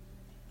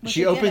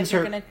she opens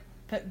her. Going to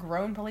put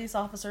grown police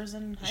officers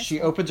in high school.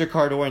 She opens her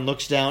car door and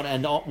looks down,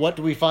 and what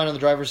do we find on the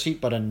driver's seat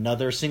but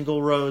another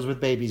single rose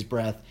with baby's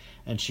breath,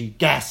 and she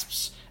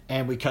gasps.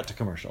 And we cut to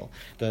commercial.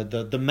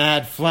 The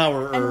mad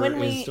flower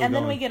is still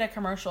then we get a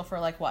commercial for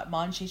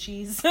Monchi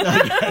cheese.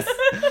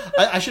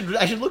 I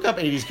should look up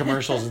 80s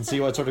commercials and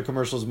see what sort of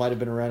commercials might have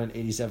been around in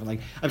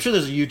 87. I'm sure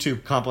there's a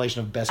YouTube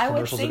compilation of best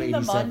commercials of 87.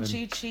 I would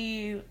sing the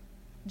Monchi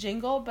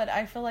jingle, but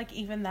I feel like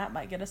even that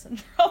might get us in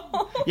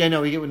trouble. Yeah,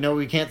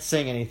 we can't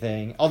sing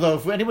anything. Although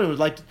if anyone would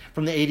like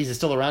from the 80s is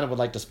still around and would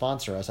like to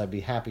sponsor us, I'd be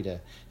happy to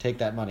take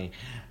that money.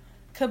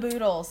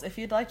 Caboodles, if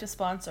you'd like to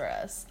sponsor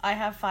us. I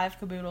have 5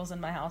 caboodles in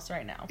my house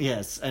right now.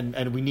 Yes,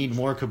 and we need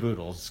more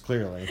caboodles,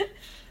 clearly.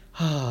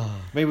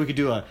 Maybe we could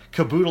do a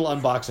caboodle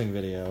unboxing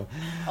video.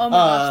 Oh my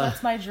gosh,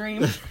 that's my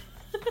dream.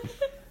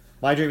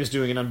 My dream is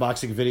doing an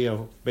unboxing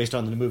video based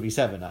on the movie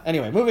Seven.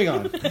 Anyway, moving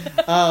on.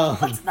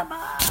 What's in the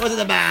box? What's in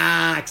the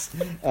box?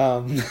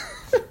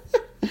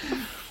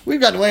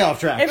 We've gotten way off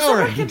track. If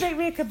someone could make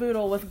me a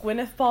caboodle with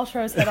Gwyneth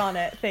Paltrow's head on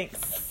it,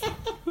 thanks.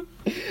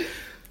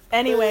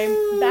 Anyway,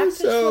 back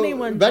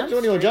to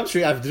 21 Jump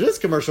Street. After this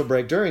commercial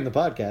break during the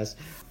podcast,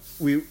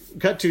 we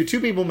cut to 2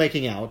 people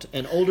making out,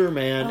 an older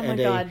man and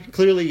a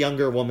clearly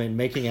younger woman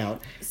making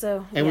out.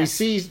 We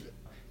see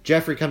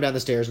Jeffrey come down the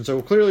stairs, and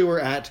so clearly we're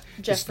at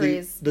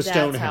Jeffrey's the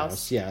Stone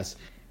house. Yes.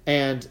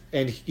 And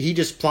he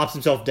just plops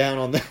himself down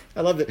on the...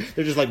 I love that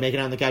they're just making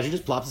out on the couch. He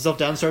just plops himself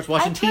down and starts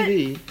watching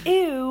TV.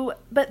 Ew.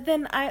 But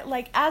then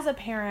I, as a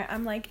parent,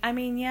 I'm like, I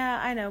mean, yeah,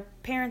 I know.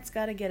 Parents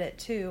got to get it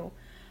too.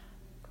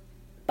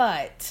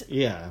 But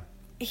yeah,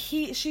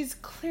 she's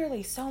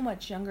clearly so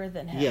much younger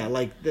than him.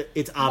 Yeah,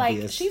 it's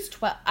obvious. She's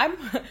 12. I'm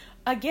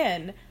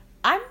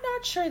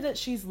not sure that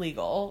she's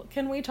legal.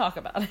 Can we talk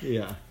about it?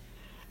 Yeah.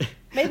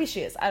 Maybe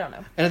she is. I don't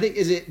know. And I think,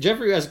 is it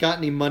Jeffrey has got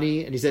any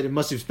money? And he said, it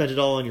must have spent it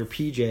all on your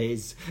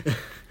PJs.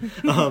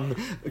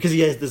 Because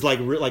he has this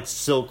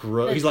silk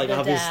robe. He's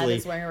obviously,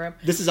 is wearing a robe.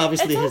 This is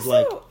obviously his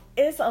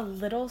is a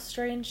little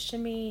strange to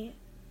me,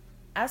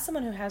 as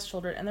someone who has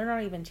children, and they're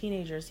not even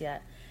teenagers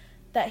yet,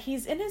 that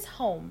he's in his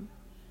home.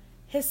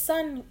 His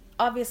son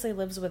obviously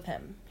lives with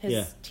him,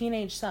 his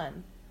teenage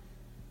son.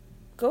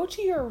 Go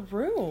to your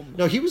room.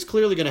 No, he was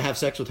clearly going to have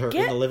sex with her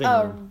in the living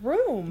room. Get a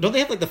room. Don't they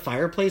have, like, the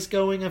fireplace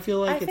going? I feel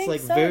like it's,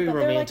 like, very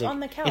romantic. They're, like, on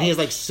the couch. And he has,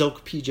 like,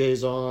 silk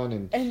PJs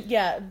on. And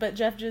yeah, but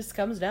Jeff just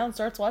comes down,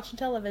 starts watching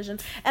television.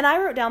 And I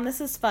wrote down, this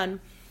is fun.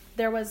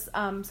 There was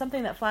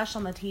something that flashed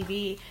on the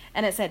TV,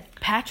 and it said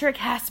Patrick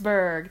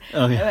Hasberg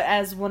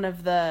as one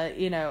of the,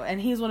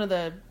 and he's one of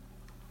the,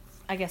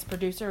 I guess,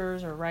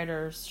 producers or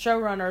writers,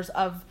 showrunners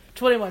of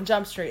 21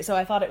 Jump Street. So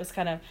I thought it was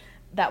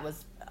that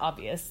was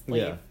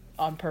obviously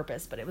on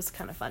purpose, but it was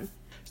kind of fun.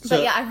 So,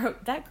 but yeah, I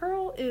wrote, that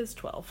girl is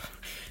 12.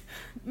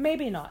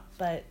 Maybe not,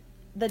 but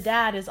the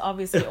dad is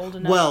obviously old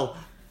enough. Well,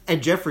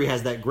 and Jeffrey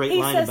has that great line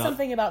about... He says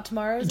something about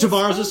tomorrow's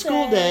a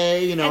school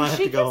day. And I have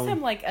to go home. she gives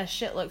him, like, a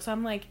shit look. So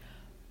I'm like,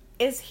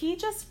 is he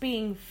just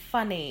being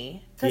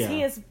funny? Because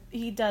he is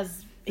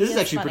This is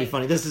actually pretty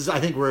funny. This is, I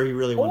think, where he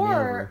really won me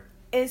over. Or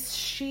is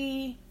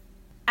she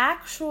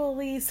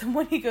actually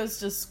someone he goes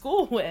to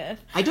school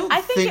with? I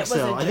think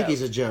so. I think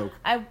he's a joke.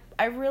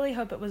 I really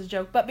hope it was a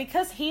joke. But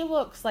because he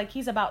looks like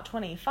he's about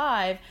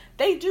 25,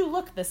 they do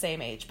look the same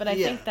age. But I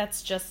think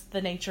that's just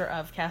the nature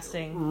of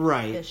casting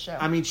this show.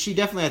 I mean, she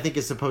definitely, I think,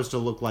 is supposed to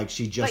look like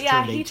she just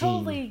turned 18. He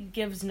totally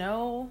gives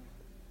no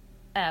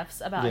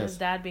F's about his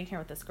dad being here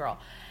with this girl.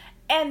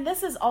 And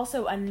this is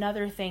also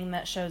another thing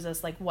that shows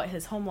us, like, what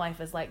his home life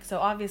is like. So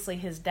obviously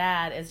his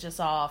dad is just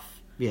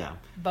off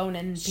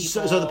boning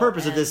people. So the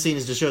purpose of this scene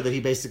is to show that he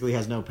basically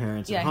has no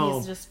parents at home.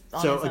 He's just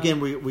on so his again,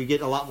 own. we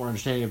get a lot more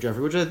understanding of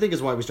Jeffrey, which I think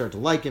is why we start to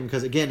like him.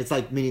 Because again, it's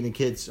like meeting the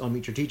kids on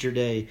Meet Your Teacher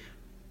Day,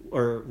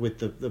 or with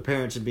the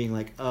parents, and being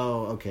like,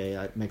 oh, okay,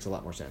 that makes a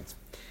lot more sense.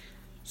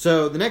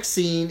 So the next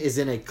scene is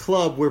in a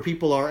club where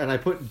people are, and I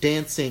put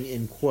dancing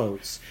in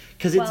quotes,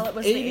 because it's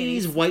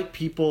 80s white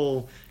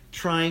people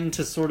trying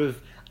to sort of,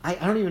 I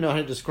don't even know how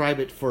to describe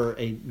it for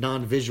a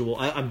non-visual.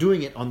 I'm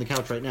doing it on the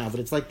couch right now, but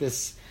it's like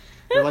this,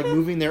 they're like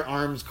moving their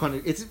arms, kind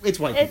of, it's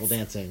white people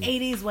dancing.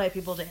 80s white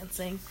people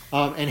dancing.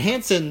 And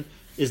Hanson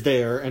is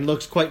there and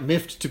looks quite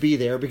miffed to be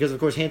there, because of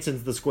course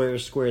Hanson's the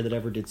squarest square that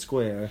ever did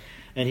square,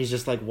 and he's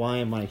just like, why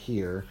am I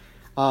here?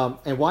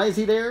 And why is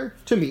he there?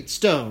 To meet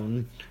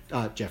Stone,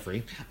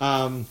 Jeffrey.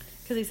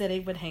 Because he said he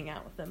would hang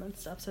out with them and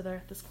stuff, so they're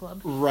at this club.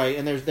 Right,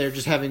 and they're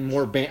just having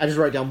more I just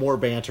write down more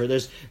banter.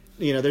 There's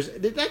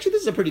actually,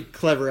 this is a pretty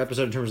clever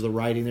episode in terms of the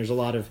writing. There's a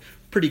lot of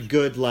pretty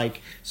good,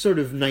 like, sort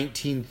of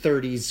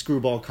 1930s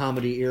screwball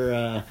comedy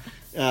era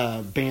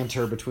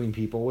banter between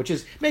people, which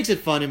makes it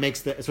fun and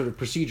makes the sort of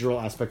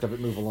procedural aspect of it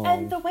move along.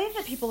 And the way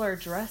that people are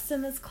dressed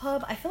in this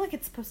club, I feel like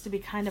it's supposed to be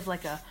kind of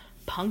like a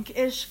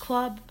punk-ish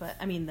club, but,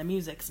 I mean, the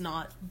music's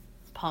not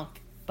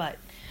punk, but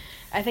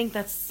I think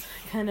that's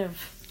kind of...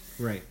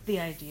 Right. The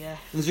idea.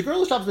 There's a girl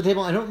who stops at the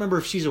table. I don't remember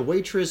if she's a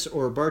waitress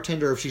or a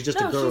bartender or if she's just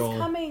a girl. No, she's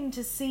coming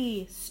to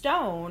see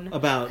Stone.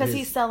 Because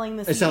he's selling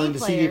the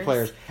CD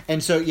players.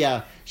 And so,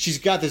 she's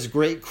got this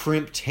great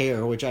crimped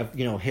hair, which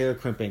hair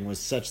crimping was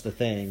such the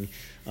thing.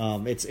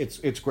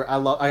 It's great.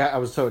 I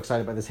was so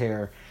excited by this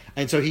hair.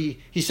 And so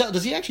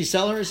does he actually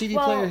sell her a CD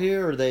player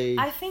here, or they?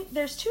 I think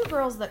there's two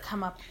girls that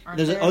come up.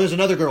 There's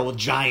another girl with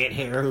giant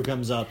hair who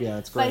comes up. Yeah,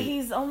 it's great. But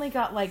he's only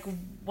got like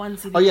one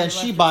CD. Oh yeah, and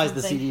she buys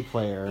the CD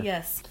player.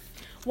 Yes.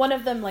 One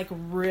of them, like,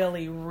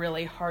 really,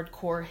 really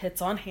hardcore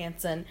hits on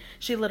Hanson.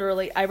 She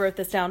literally, I wrote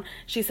this down,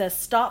 she says,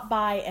 "Stop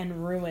by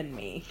and ruin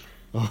me."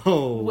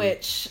 Oh.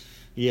 Which...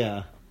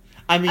 Yeah.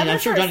 I mean, I'm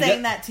sure Johnny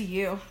saying that to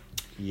you.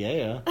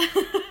 Yeah.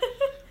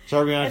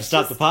 Sorry we have to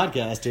stop the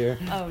podcast here.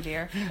 Oh,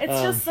 dear.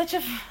 It's just such a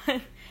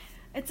fun...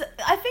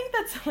 I think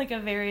that's, like, a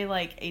very,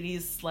 like,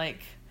 80s,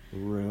 like...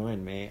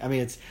 Ruin me. I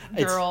mean, it's...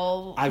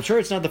 Girl... I'm sure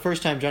it's not the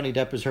first time Johnny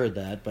Depp has heard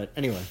that, but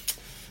anyway.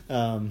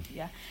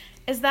 Yeah.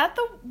 Is that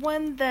the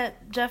one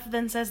that Jeff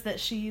then says that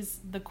she's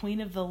the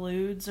queen of the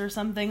lewds or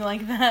something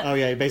like that? Oh,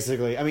 yeah,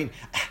 basically. I mean,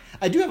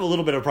 I do have a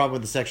little bit of a problem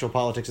with the sexual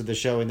politics of the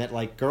show in that,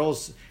 like,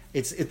 girls...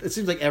 It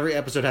seems like every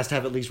episode has to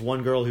have at least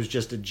one girl who's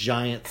just a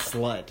giant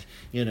slut,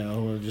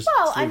 who just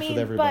sleeps with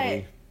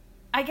everybody.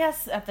 But I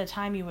guess at the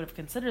time you would have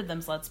considered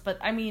them sluts, but,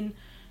 I mean,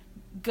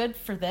 good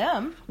for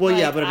them. Well,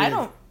 yeah, but I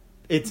mean...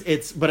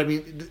 But I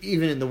mean,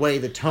 even in the way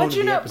the tone of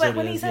the episode but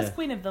when he says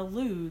queen of the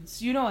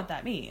lewds, you know what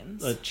that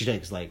means. She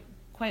takes, like...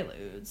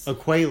 Quaaludes. Oh,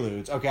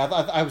 Quaaludes. Okay,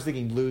 I was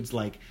thinking lewds,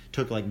 like,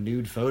 took, like,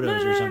 nude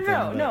photos or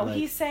something. No, like...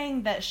 he's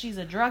saying that she's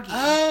a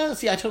druggie.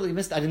 See, I totally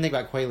missed... I didn't think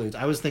about Quaaludes.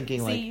 I was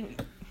thinking,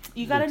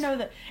 you gotta know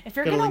that if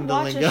you're gonna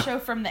watch a show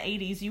from the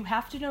 80s, you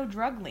have to know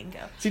drug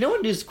lingo. See, no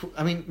one does...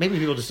 I mean, maybe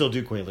people just still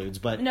do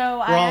Quaaludes, but no,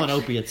 we're all on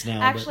opiates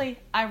now. Actually,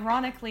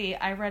 ironically,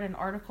 I read an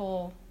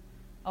article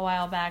a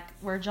while back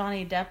where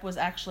Johnny Depp was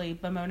actually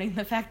bemoaning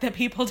the fact that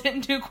people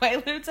didn't do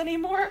Quaaludes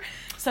anymore.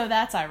 So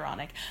that's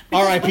ironic.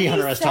 R.I.P.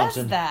 Hunter S.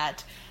 Thompson.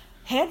 That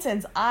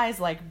Hanson's eyes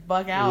like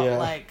bug out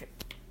like,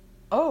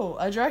 oh,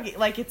 a druggie.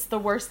 Like, it's the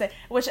worst thing.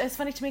 Which is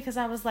funny to me because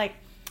I was like,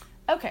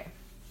 okay,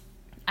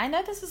 I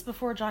know this is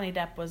before Johnny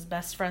Depp was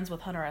best friends with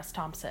Hunter S.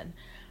 Thompson,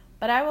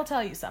 but I will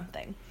tell you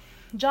something.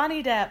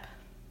 Johnny Depp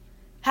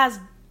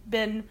has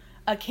been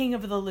a king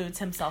of the lewds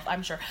himself,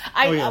 I'm sure.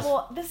 Yes.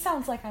 Well, this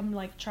sounds like I'm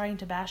like trying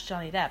to bash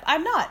Johnny Depp.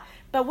 I'm not.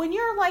 But when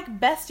you're like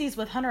besties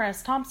with Hunter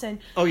S. Thompson,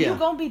 you're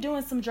gonna be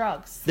doing some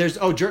drugs. There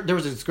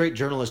was this great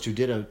journalist who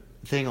did a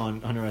thing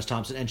on Hunter S.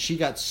 Thompson, and she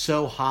got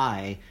so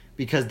high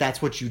because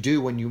that's what you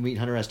do when you meet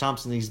Hunter S.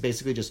 Thompson. He's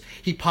basically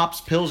he pops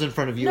pills in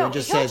front of you and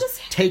just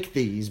says, take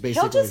these,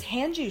 basically. He'll just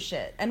hand you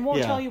shit and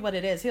won't tell you what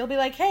it is. He'll be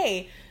like,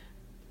 hey,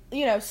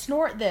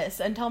 snort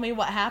this and tell me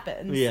what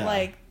happens.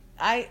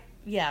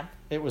 Yeah.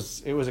 It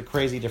was a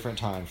crazy different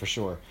time, for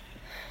sure.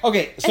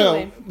 Okay, so,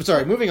 anyway,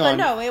 sorry, moving on.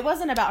 But no, it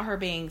wasn't about her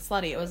being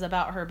slutty. It was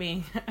about her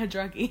being a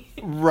druggie.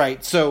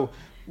 Right, so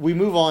we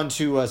move on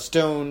to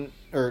Stone,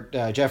 or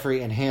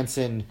Jeffrey and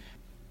Hanson.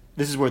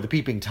 This is where the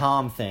peeping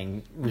Tom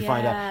thing, we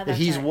find out that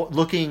he's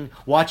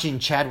watching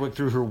Chadwick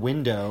through her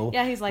window.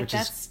 Yeah, he's like,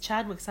 that's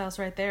Chadwick's house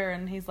right there,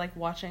 and he's like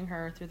watching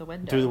her through the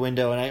window. Through the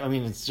window, and I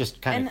mean, it's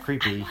just kind of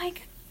creepy. I'm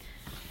like...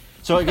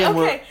 So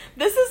again,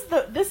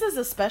 this is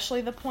especially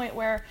the point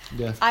where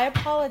I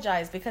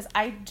apologize because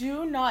I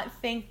do not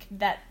think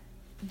that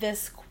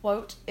this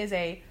quote is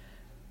a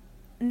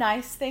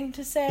nice thing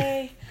to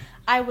say.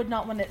 I would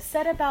not want it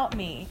said about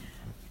me,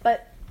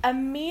 but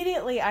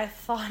immediately I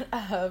thought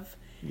of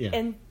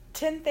in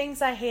 10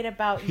 Things I Hate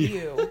About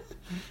You.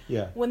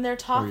 When they're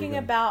talking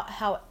about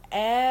how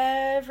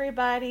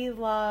everybody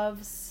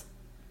loves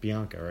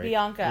Bianca, right?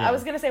 Bianca. Yeah. I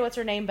was going to say what's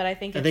her name, but I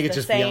think it's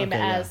the same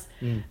Bianca, as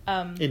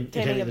in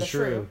Taming of the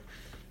Shrew.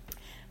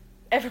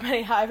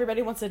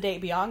 Everybody wants to date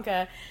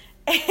Bianca.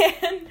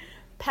 And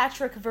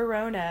Patrick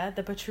Verona,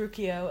 the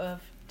Petruchio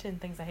of 10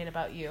 Things I Hate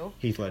About You.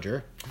 Heath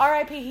Ledger.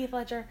 R.I.P. Heath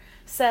Ledger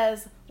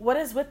says, what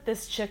is with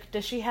this chick?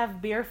 Does she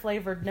have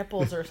beer-flavored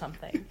nipples or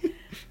something?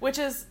 Which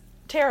is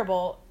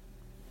terrible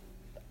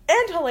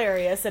and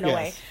hilarious in a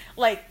way.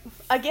 Like,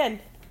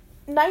 again...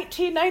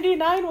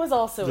 1999 was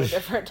also a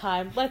different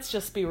time. Let's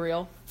just be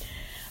real.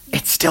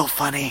 It's still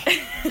funny.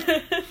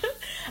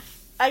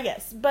 I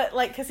guess. But,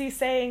 like, because he's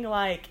saying,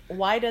 like,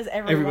 why does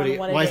everybody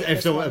want to date this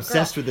I'm so one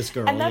obsessed girl? with this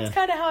girl. And that's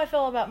kind of how I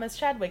feel about Miss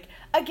Chadwick.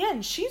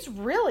 Again, she's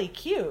really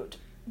cute.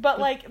 But,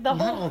 like, the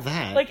whole... all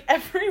that. Like,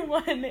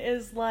 everyone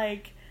is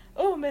like,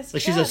 oh, Miss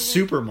like Chadwick. She's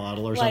a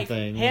supermodel or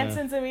something.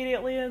 Hanson's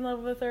immediately in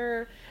love with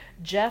her.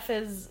 Jeff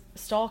is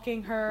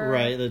stalking her.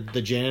 Right.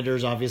 The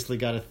janitor's obviously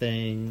got a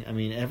thing. I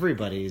mean,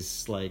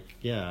 everybody's like,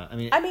 I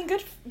mean,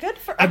 good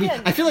for.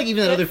 Again, I feel like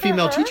even that other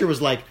female teacher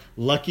was like,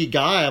 lucky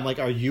guy. I'm like,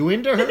 are you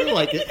into her?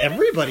 Like,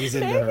 everybody's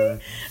into her.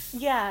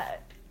 Yeah.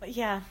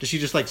 Does she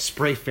just like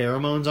spray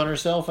pheromones on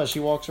herself as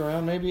she walks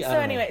around? Maybe. So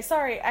anyway,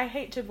 sorry, I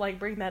hate to like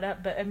bring that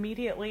up, but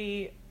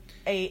immediately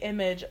a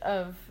image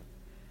of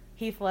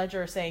Heath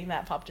Ledger saying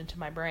that popped into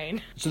my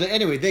brain. So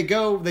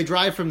they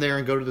drive from there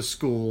and go to the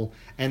school,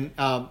 and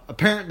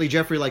apparently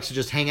Jeffrey likes to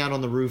just hang out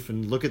on the roof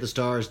and look at the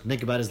stars and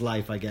think about his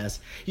life, I guess.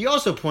 He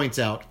also points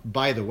out,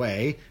 by the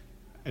way,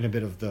 in a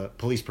bit of the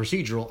police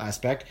procedural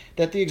aspect,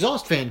 that the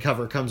exhaust fan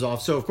cover comes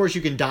off, so of course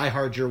you can die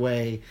hard your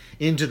way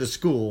into the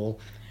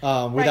school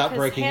without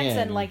breaking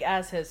Hanson, in. like,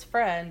 as his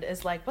friend,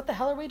 is like, what the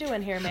hell are we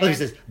doing here, man? He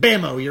says,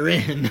 Bammo, you're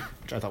in.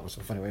 Which I thought was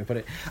a funny way to put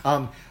it.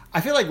 I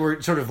feel like we're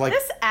sort of like...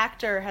 This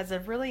actor has a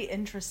really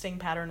interesting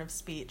pattern of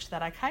speech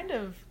that I kind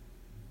of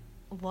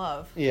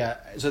love. Yeah,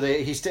 so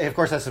he of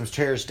course has some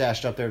chairs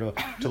stashed up there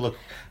to look...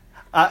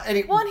 and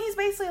he's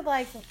basically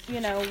like,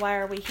 why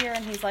are we here?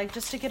 And he's like,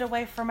 just to get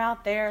away from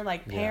out there,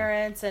 like,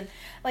 parents. And,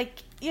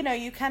 like,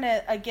 you kind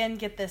of, again,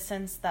 get this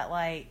sense that,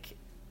 like...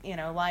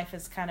 life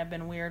has kind of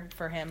been weird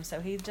for him, so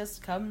he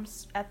just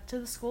comes to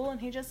the school and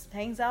he just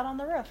hangs out on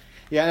the roof.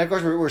 Yeah, and of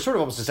course we're sort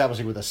of almost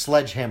establishing with a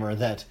sledgehammer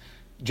that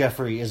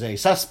Jeffrey is a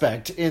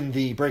suspect in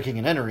the breaking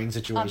and entering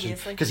situation,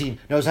 because he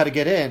knows how to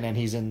get in, and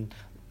he's in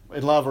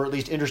love, or at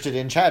least interested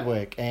in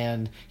Chadwick,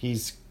 and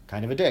he's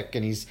kind of a dick,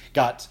 and he's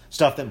got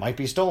stuff that might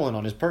be stolen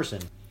on his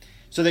person.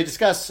 So they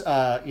discuss,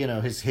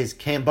 his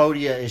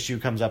Cambodia issue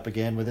comes up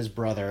again with his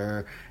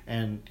brother,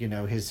 and,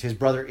 his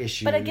brother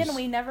issues. But again,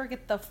 we never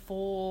get the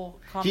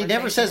full conversation. He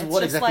never says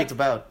what exactly it's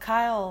about.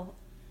 Kyle,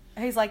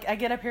 he's like, I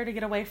get up here to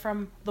get away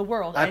from the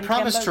world. I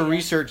promise to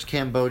research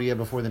Cambodia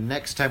before the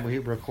next time we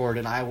record,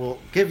 and I will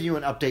give you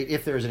an update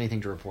if there is anything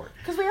to report.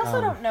 Because we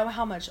also don't know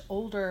how much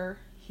older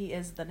he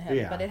is than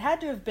him, but it had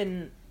to have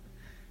been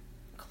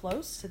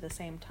close to the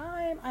same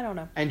time. I don't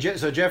know. And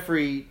so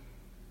Jeffrey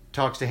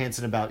talks to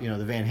Hanson about,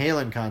 the Van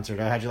Halen concert.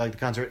 How'd you like the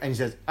concert? And he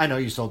says, I know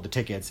you sold the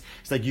tickets.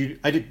 It's like, you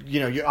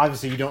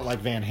obviously you don't like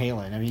Van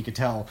Halen. I mean, you could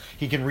tell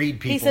he can read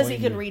people. He says he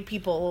can read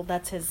people.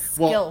 That's his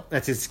skill. Well,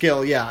 that's his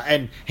skill, yeah.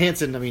 And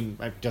Hanson, I mean,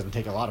 it doesn't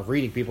take a lot of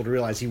reading people to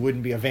realize he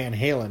wouldn't be a Van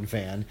Halen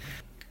fan.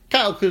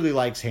 Kyle clearly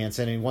likes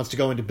Hanson and wants to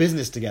go into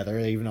business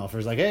together. They even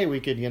offers like, hey, we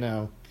could,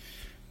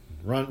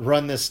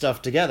 run this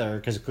stuff together,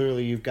 because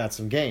clearly you've got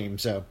some game.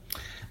 So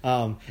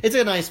it's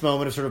a nice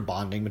moment of sort of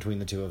bonding between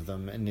the two of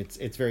them, and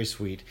it's very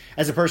sweet.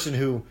 As a person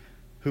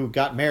who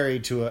got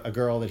married to a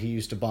girl that he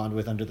used to bond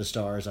with under the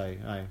stars,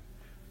 I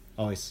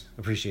always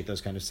appreciate those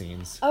kind of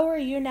scenes. Oh, are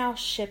you now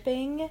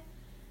shipping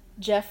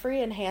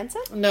Jeffrey and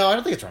Hanson? No, I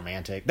don't think it's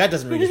romantic. That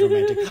doesn't read as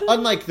romantic.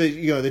 Unlike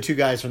the two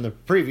guys from the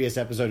previous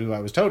episode who I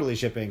was totally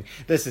shipping,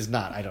 this is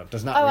not.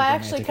 Does not. Oh, read I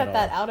romantic actually cut at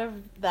that all. out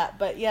of that,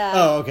 but yeah.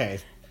 Oh, okay.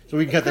 So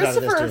we can cut that out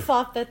of this Christopher too.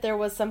 thought that there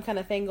was some kind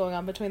of thing going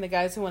on between the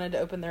guys who wanted to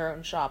open their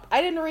own shop.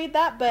 I didn't read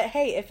that, but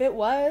hey, if it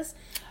was,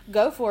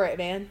 go for it,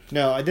 man.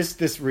 No,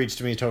 this reads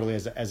to me totally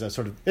as a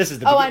sort of this is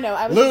the. I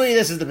know. Louis,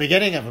 this is the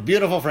beginning of a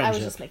beautiful friendship. I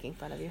was just making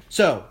fun of you.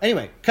 So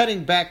anyway,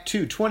 cutting back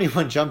to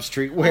 21 Jump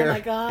Street, where Oh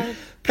my god,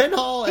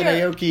 Penhall and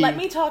Aoki. Let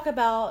me talk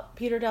about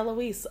Peter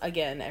DeLuise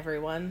again,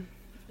 everyone.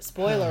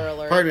 Spoiler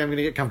alert. Pardon me, I'm going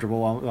to get comfortable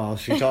while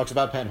she talks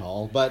about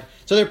Penhall. But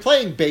so they're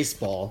playing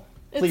baseball.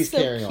 Please it's so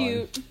carry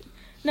cute.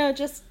 No,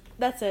 just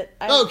that's it.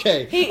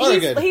 Okay.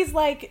 Good. He's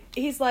like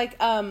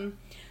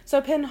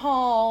so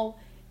Penhall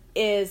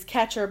is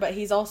catcher, but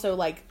he's also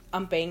like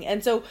umping,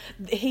 and so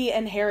he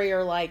and Harry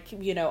are like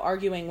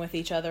arguing with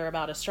each other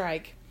about a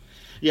strike.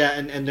 Yeah,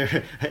 and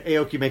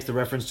Aoki makes the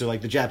reference to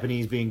like the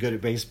Japanese being good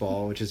at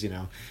baseball, which is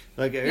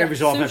every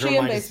so often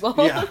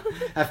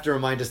have to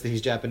remind us that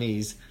he's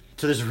Japanese.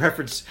 So there's a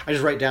reference. I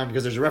just write down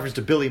because there's a reference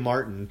to Billy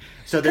Martin.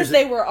 So because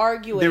they were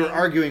arguing. They were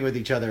arguing with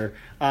each other.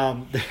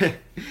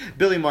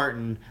 Billy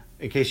Martin,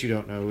 in case you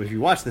don't know, if you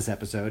watch this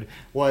episode,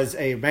 was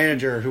a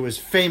manager who was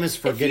famous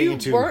for getting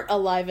into. If you weren't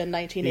alive in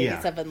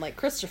 1987 like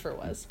Christopher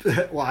was.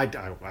 Well,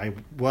 I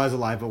was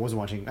alive, but wasn't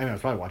watching. I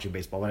was probably watching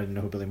baseball, but I didn't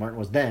know who Billy Martin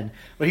was then.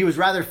 But he was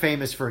rather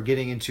famous for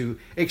getting into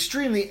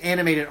extremely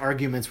animated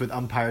arguments with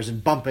umpires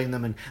and bumping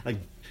them and like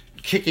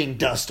kicking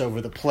dust over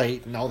the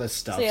plate and all this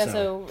stuff.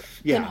 So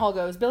Penhall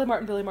goes Billy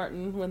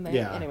Martin when they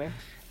anyway.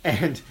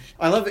 And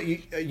I love that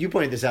you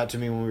pointed this out to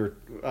me when we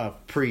were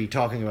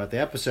pre-talking about the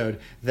episode,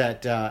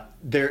 that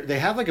they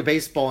have like a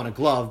baseball and a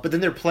glove, but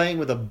then they're playing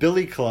with a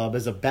billy club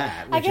as a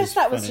bat. I guess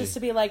that was just to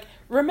be like,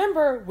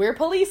 remember, we're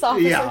police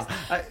officers.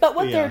 Yeah, but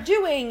what they're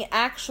doing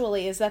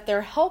actually is that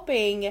they're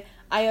helping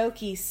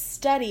Aoki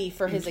study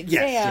for his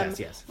exam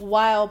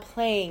while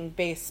playing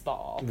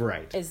baseball.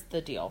 Right. Is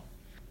the deal.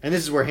 And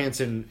this is where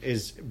Hanson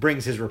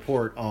brings his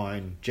report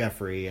on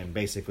Jeffrey and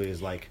basically is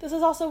like... This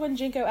is also when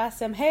Jinko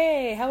asks him,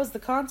 hey, how was the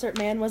concert,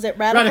 man? Was it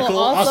radical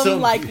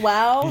awesome? Like,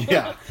 wow?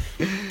 Yeah.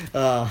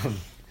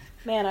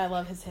 Man, I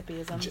love his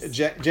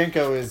hippieisms.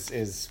 Jinko is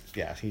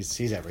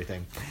he's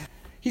everything.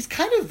 He's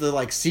kind of the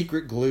like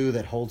secret glue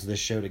that holds this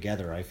show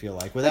together, I feel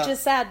like. Which is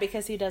sad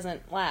because he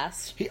doesn't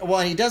last. He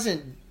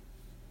doesn't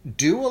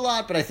do a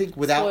lot, but I think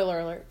without... Spoiler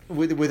alert.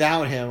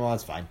 Without him, well,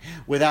 that's fine.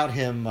 Without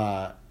him,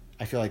 I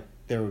feel like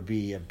there would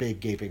be a big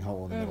gaping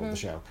hole in the middle of the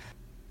show.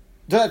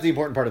 So that's the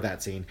important part of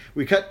that scene.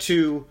 We cut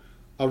to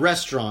a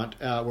restaurant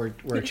where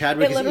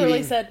Chadwick is eating. It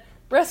literally said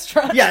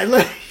restaurant. Yeah,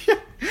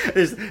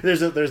 there's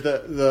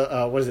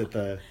the what is it,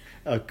 the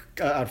out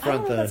front, I don't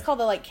know if that's called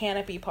the like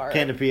canopy part.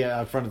 Canopy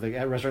out front of the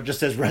restaurant just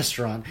says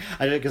restaurant.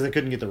 I did it because I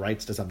couldn't get the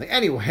rights to something.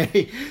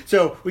 Anyway,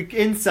 so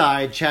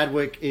inside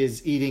Chadwick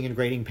is eating and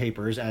grading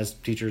papers as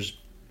teachers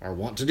are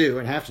wont to do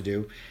and have to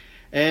do,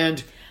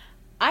 and.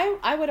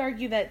 I would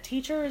argue that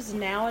teachers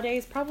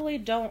nowadays probably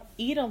don't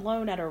eat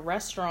alone at a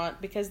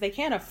restaurant because they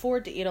can't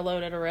afford to eat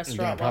alone at a restaurant.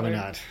 Yeah, probably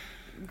not.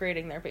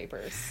 Grading their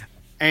papers.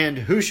 And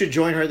who should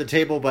join her at the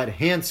table but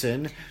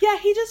Hanson? Yeah,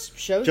 he just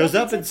shows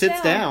up and sits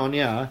down.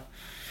 Yeah.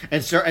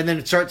 And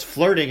then starts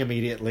flirting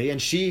immediately. And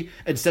she,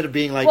 instead of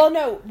being like... Well,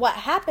 no. What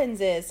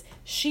happens is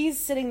she's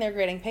sitting there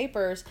grading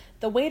papers.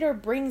 The waiter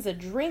brings a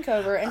drink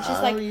over. And she's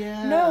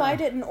no, I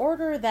didn't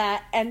order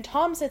that. And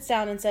Tom sits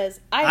down and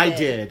says, I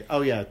did.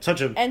 Oh, yeah.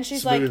 Such a And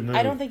she's like, move.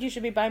 I don't think you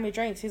should be buying me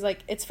drinks. He's like,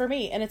 it's for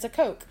me. And it's a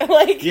Coke.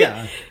 Like,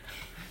 yeah.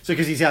 So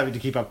because he's having to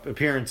keep up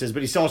appearances,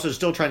 but he's also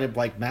still trying to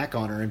like mack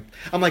on her. And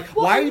I'm like,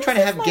 why are you trying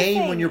to have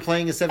game when you're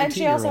playing a 17-year-old? And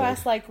she also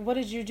asks like, what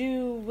did you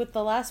do with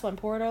the last one?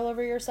 Pour it all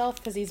over yourself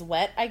because he's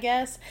wet, I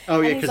guess.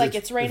 Oh yeah, and he's like,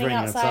 it's raining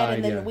outside,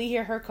 and then we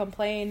hear her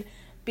complain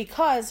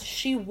because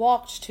she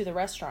walked to the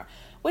restaurant.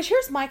 Which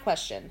here's my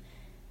question: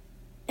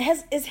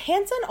 is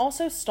Hanson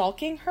also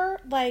stalking her?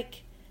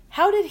 Like,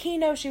 how did he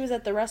know she was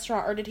at the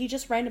restaurant, or did he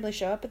just randomly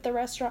show up at the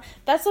restaurant?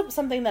 That's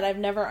something that I've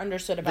never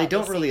understood about. They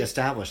don't really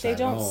establish that. They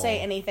don't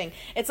say anything.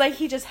 It's like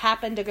he just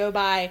happened to go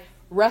by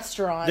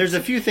restaurant. There's a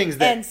few things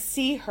that and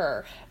see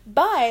her,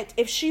 but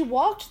if she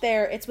walked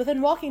there, it's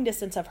within walking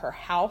distance of her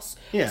house.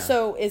 Yeah.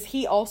 So is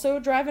he also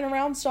driving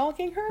around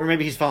stalking her? Or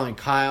maybe he's following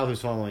Kyle, who's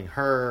following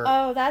her.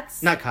 Oh,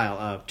 that's not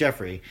Kyle.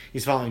 Jeffrey.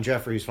 He's following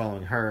Jeffrey, who's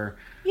following her.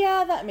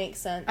 Yeah, that makes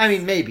sense. I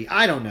mean, maybe.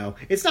 I don't know.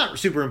 It's not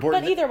super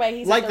important. But either way,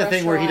 he's like at the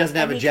thing where he doesn't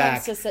have a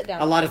jack.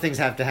 A lot of things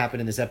have to happen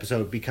in this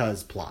episode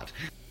because plot.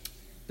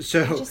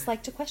 So I just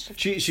like to question.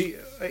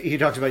 He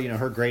talks about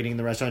her grading in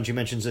the restaurant. She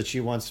mentions that she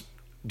once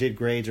did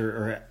grades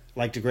or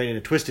liked to grade at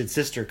a Twisted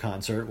Sister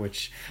concert,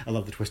 which I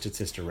love the Twisted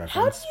Sister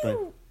reference. How do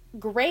you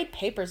grade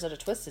papers at a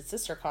Twisted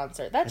Sister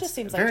concert? That just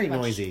seems like very too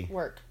much noisy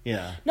work.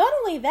 Yeah. Not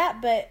only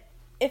that, but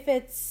if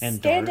it's and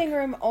standing dark.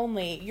 Room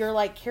only, you're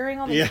like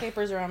carrying all these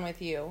papers around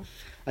with you.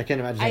 I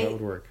can't imagine how that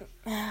would work.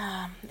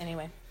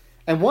 Anyway.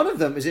 And one of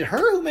them, is it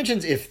her who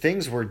mentions if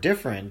things were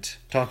different,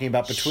 talking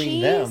about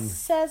between them? She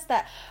says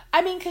that.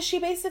 I mean, because she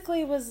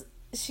basically was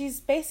she's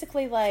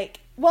basically like,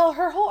 well,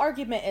 her whole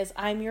argument is,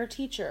 I'm your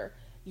teacher,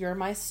 you're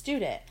my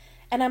student.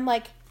 And I'm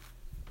like,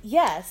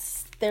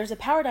 yes, there's a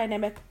power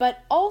dynamic,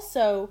 but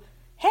also,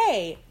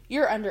 hey,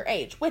 you're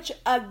underage, which,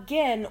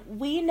 again,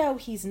 we know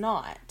he's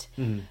not.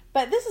 Mm-hmm.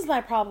 But this is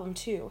my problem,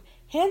 too.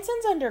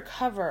 Hanson's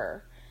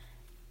undercover,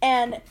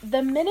 and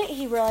the minute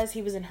he realized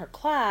he was in her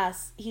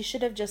class, he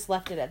should have just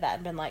left it at that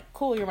and been like,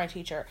 cool, you're my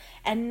teacher,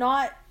 and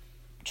not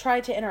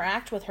tried to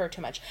interact with her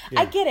too much.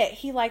 Yeah. I get it.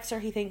 He likes her.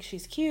 He thinks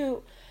she's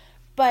cute,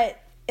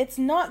 but it's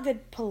not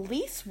good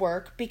police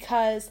work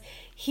because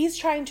he's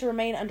trying to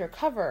remain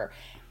undercover.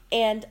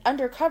 And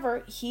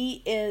undercover,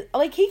 he is,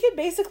 like, he could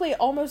basically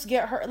almost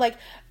get her, like,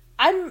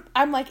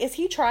 I'm like, is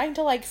he trying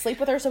to, like, sleep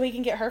with her so he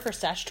can get her for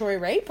statutory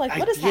rape? Like,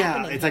 what is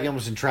happening? Yeah, it's like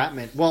almost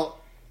entrapment. Well...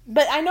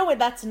 But I know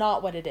that's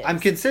not what it is. I'm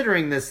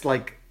considering this,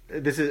 like,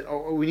 this is,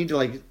 we need to,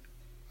 like,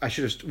 we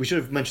should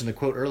have mentioned the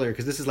quote earlier,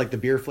 because this is like the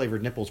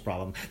beer-flavored nipples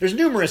problem. There's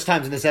numerous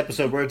times in this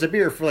episode where it's a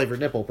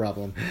beer-flavored nipple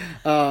problem.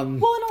 Well,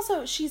 and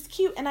also, she's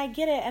cute, and I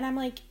get it, and I'm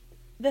like,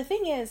 the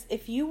thing is,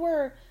 if you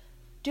were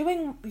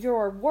doing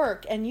your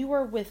work, and you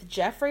were with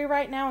Jeffrey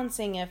right now and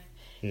seeing if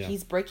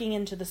he's breaking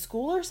into the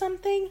school or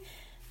something,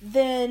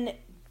 then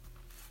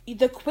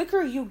the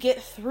quicker you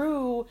get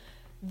through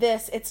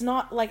this, it's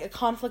not like a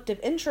conflict of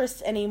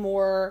interest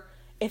anymore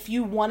if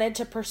you wanted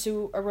to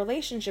pursue a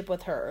relationship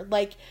with her.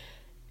 Like,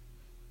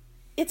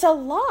 it's a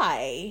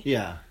lie.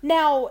 Yeah.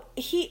 Now,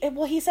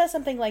 he says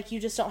something like, you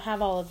just don't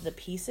have all of the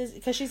pieces,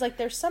 because she's like,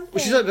 there's something...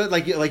 Well, she's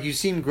like you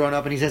seem grown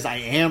up, and he says, I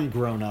am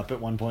grown up at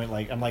one point.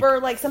 Like, I'm like...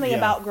 Or like something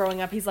about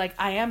growing up. He's like,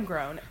 I am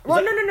grown.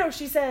 Well, no.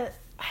 She said...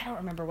 I don't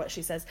remember what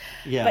she says.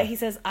 Yeah. But he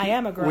says, I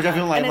am a grown up. Which I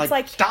feel like, and it's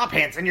like, stop,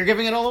 Hanson, you're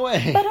giving it all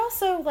away. But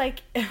also,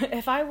 like,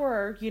 if I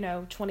were,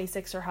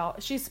 26 or how...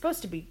 She's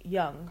supposed to be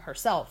young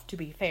herself, to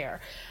be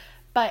fair.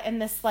 But, and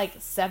this, like,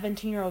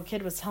 17-year-old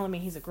kid was telling me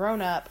he's a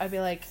grown-up, I'd be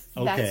like,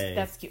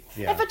 that's cute.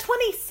 Yeah. If a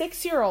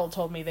 26-year-old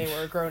told me they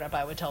were a grown-up,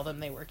 I would tell them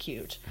they were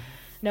cute.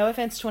 No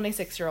offense,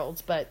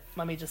 26-year-olds, but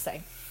let me just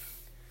say.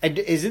 And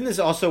isn't this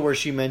also where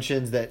she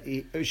mentions that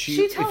if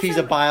he's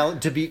a biology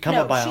teacher?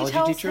 She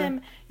tells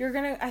him,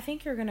 I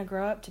think you're gonna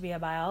grow up to be a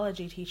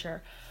biology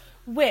teacher,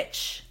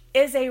 which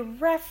is a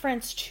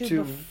reference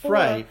to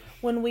before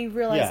when we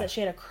realized that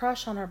she had a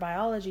crush on her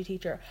biology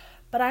teacher.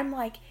 But I'm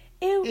like,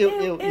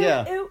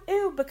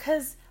 ew,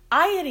 because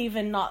I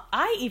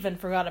even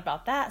forgot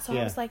about that. So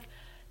I was like,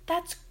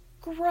 that's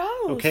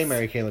gross. Okay,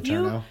 Mary Kay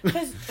Letourneau.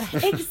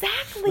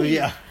 Exactly.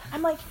 Yeah.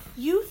 I'm like,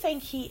 you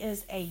think he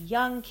is a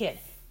young kid.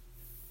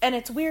 And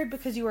it's weird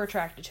because you were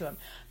attracted to him.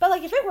 But,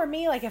 like, if it were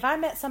me, like, if I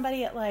met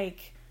somebody at,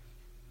 like,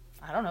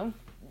 I don't know,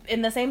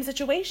 in the same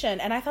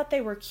situation, and I thought they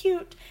were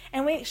cute,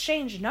 and we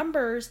exchanged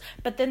numbers,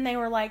 but then they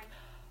were like,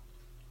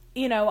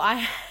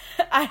 I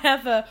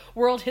have a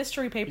world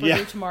history paper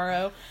due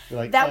tomorrow,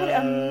 like, that would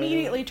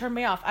immediately turn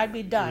me off. I'd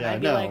be done.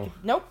 I'd be like,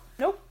 nope,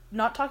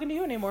 not talking to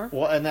you anymore.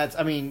 Well, and that's,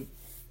 I mean...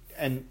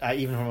 And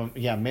even from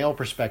a male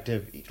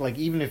perspective, like,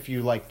 even if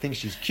you, like, think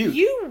she's cute...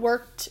 You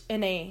worked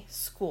in a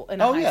school,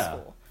 high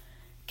school.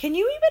 Can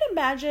you even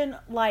imagine,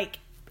 like,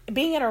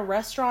 being at a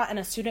restaurant and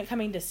a student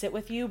coming to sit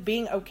with you,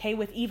 being okay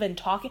with even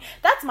talking?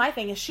 That's my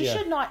thing, is she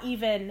should not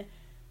even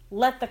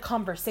let the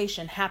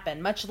conversation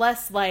happen, much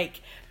less,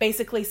 like,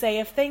 basically say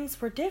if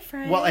things were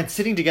different. Well, and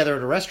sitting together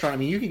at a restaurant, I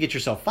mean, you could get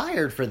yourself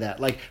fired for that.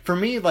 Like, for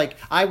me, like,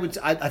 I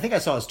think I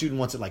saw a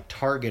student once at, like,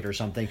 Target or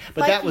something,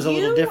 but like, that was a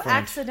little different. You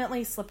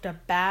accidentally slipped a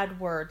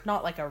bad word,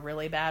 not, like, a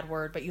really bad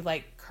word, but you,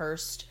 like,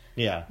 cursed.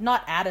 Yeah.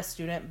 Not at a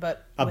student,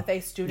 but with a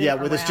student around.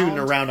 Yeah, with a student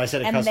around, I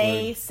said a cuss word. And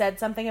they said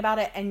something about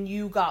it, and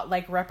you got,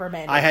 like,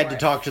 reprimanded. I had to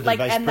talk to the vice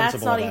principal and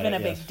that's not even a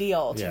big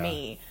deal to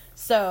me.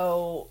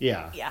 So,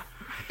 yeah.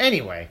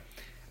 Anyway,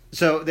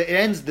 so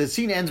the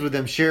scene ends with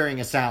them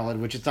sharing a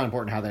salad, which it's not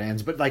important how that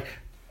ends, but, like,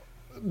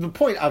 the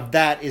point of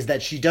that is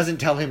that she doesn't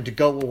tell him to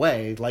go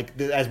away, like,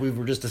 as we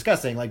were just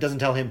discussing, like, doesn't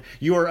tell him,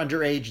 you are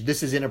underage,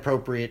 this is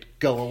inappropriate,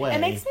 go away.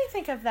 It makes me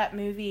think of that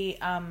movie,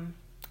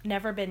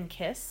 Never Been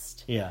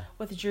Kissed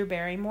with Drew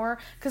Barrymore,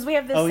 because we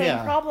have this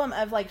same problem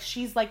of, like,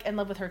 she's, like, in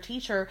love with her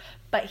teacher,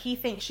 but he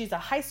thinks she's a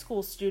high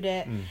school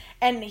student,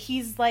 and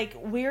he's, like,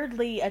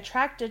 weirdly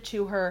attracted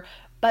to her,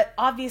 but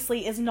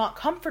obviously is not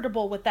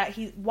comfortable with that,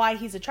 why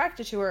he's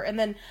attracted to her, and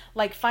then,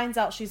 like, finds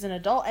out she's an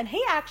adult, and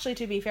he actually,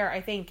 to be fair,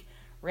 I think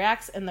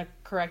reacts in the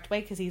correct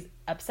way because he's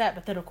upset,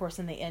 but then of course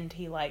in the end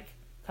he, like,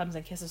 comes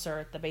and kisses her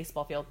at the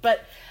baseball field.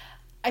 But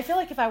I feel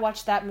like if I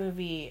watched that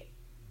movie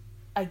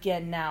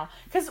again now,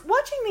 because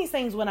watching these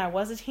things when I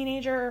was a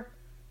teenager,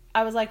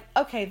 I was like,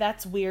 okay,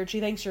 that's weird,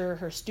 she thinks you're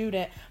her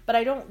student, but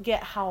I don't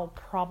get how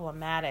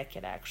problematic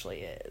it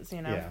actually is,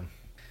 Yeah.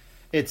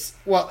 It's,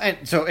 well,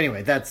 and so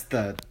anyway, that's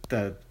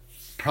the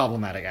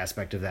problematic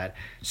aspect of that.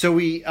 So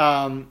we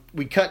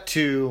cut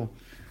to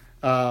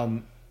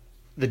the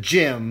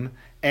gym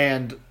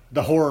and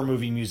the horror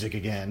movie music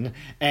again,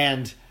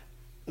 and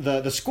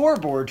the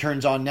scoreboard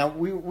turns on. Now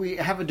we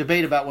have a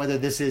debate about whether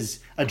this is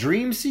a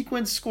dream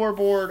sequence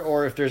scoreboard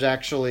or if there's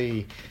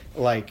actually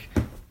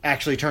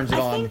turns it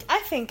on. I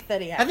think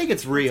that I think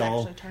it's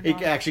real. It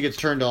on. actually gets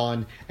turned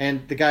on,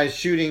 and the guy's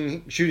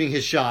shooting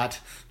his shot,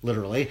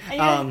 literally.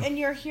 And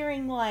you're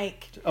hearing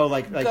like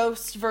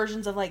ghost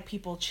versions of like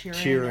people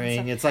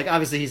cheering. It's like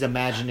obviously he's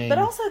imagining. But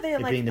also they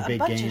had like being the big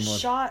a bunch game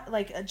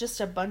of just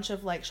a bunch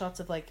of like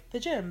shots of like the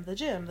gym,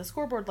 the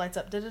scoreboard lights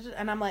up,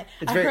 and I'm like,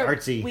 it's very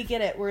artsy. We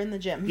get it. We're in the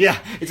gym. Yeah,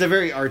 it's a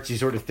very artsy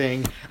sort of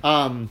thing.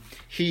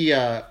 He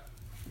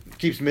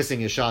keeps missing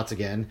his shots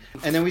again,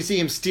 and then we see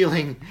him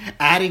stealing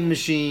adding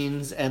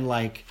machines and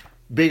like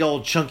big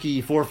old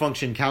chunky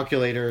 4-function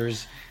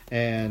calculators.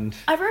 And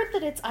I've heard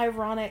that it's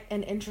ironic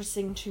and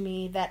interesting to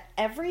me that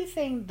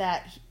everything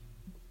that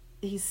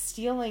he's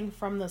stealing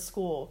from the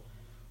school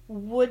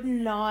would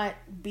not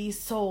be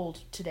sold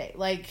today.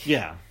 Like,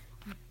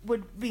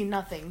 would be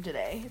nothing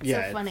today. It's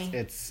so funny.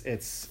 It's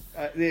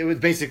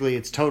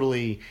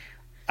totally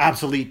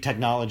obsolete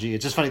technology.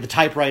 It's just funny. The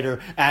typewriter,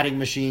 adding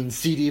machines,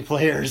 CD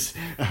players,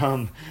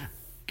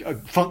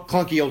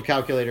 clunky old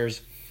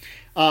calculators.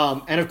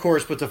 And of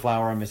course puts a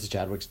flower on Mrs.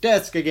 Chadwick's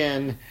desk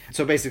again.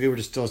 So basically we're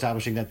just still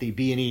establishing that the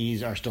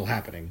B&Es are still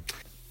happening.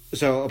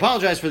 So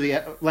apologize for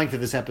the length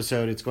of this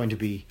episode. It's going to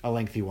be a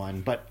lengthy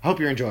one, but hope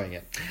you're enjoying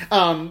it.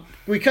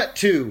 We cut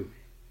to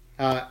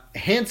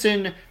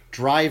Hanson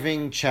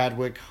driving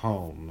Chadwick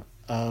home.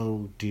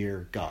 Oh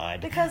dear God.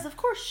 Because of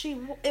course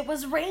it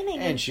was raining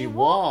and she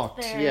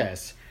walked there.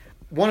 Yes.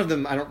 One of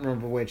them, I don't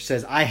remember which,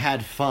 says, "I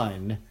had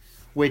fun."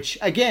 Which,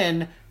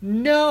 again,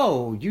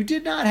 no, you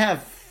did not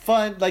have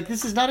fun. Like,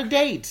 this is not a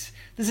date.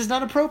 This is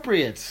not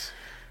appropriate.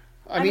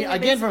 I mean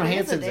again, from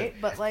Hanson's...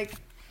 date, but, like,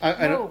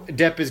 no.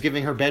 Depp is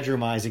giving her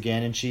bedroom eyes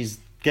again, and she's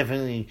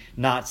definitely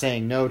not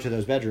saying no to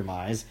those bedroom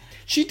eyes.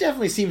 She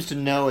definitely seems to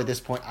know at this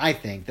point, I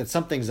think, that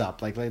something's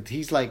up. Like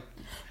he's like...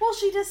 Well,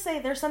 she does say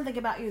there's something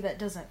about you that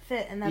doesn't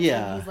fit, and that's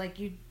when he's like,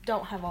 you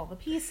don't have all the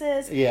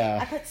pieces. Yeah.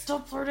 I could still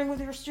flirting with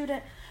your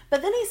student.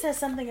 But then he says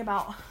something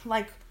about,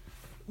 like,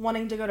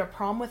 wanting to go to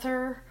prom with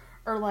her,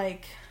 or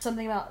like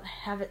something about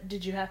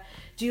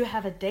do you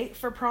have a date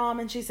for prom?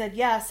 And she said,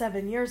 yeah,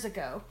 7 years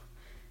ago.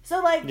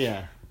 So like,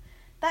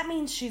 that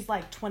means she's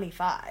like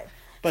 25.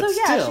 But so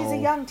yeah, still, she's a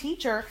young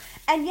teacher,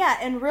 and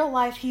yeah, in real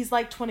life he's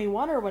like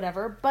 21 or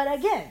whatever. But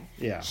again,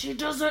 she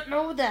doesn't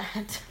know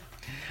that.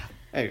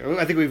 Hey,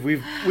 I think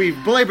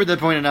we've belabored that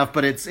point enough,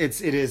 but it's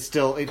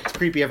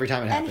creepy every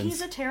time it happens. And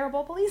he's a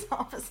terrible police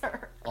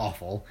officer.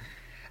 Awful.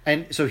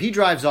 And so he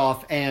drives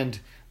off, and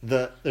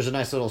there's a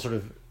nice little sort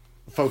of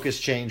focus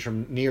change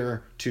from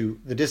near to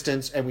the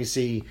distance, and we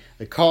see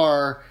the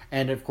car,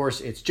 and of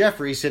course it's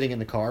Jeffrey sitting in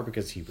the car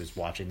because he was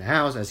watching the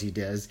house as he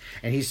does,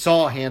 and he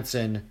saw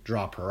Hanson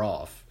drop her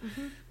off.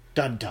 Mm-hmm.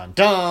 Dun dun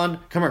dun.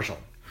 Commercial.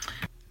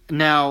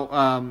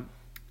 Now,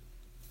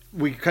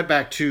 we cut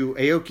back to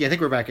Aoki. I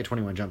think we're back at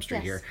 21 Jump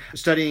Street here,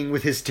 studying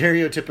with his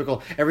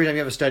stereotypical. Every time you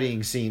have a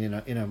studying scene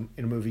in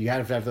a movie, you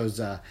have to have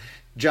those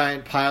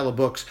giant pile of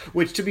books.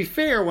 Which, to be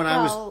fair, when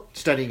I was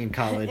studying in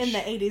college, in the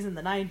 80s and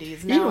the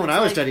 90s, even when I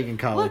was studying in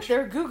college, look,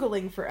 they're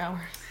Googling for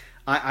hours.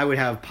 I would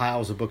have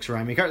piles of books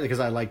around me because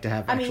I like to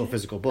have actual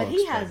physical books. But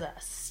he has a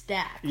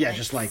stack. Yeah,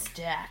 just like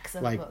stacks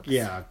of books.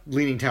 Yeah,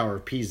 Leaning Tower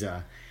of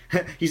Pisa.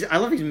 I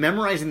love he's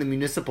memorizing the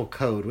municipal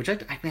code, which I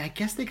mean I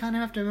guess they kind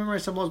of have to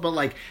memorize some laws, but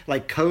like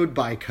code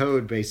by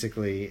code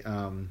basically.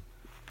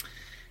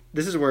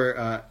 This is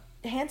where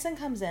Hanson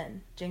comes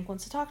in. Jink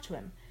wants to talk to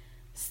him.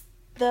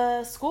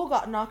 The school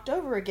got knocked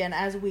over again,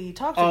 as we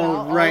talked about,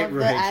 all of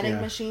the adding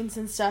machines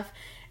and stuff,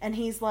 and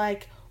he's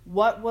like,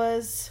 "What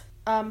was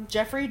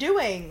Jeffrey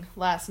doing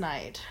last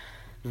night?"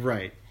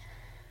 Right.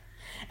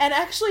 And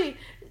actually,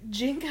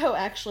 Jinko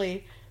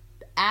actually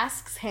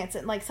asks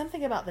Hanson like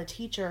something about the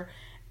teacher.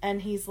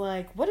 And he's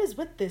like, what is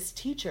with this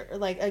teacher?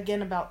 Like,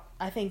 again, about,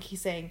 I think he's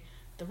saying,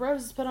 the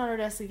rose is put on her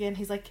desk again.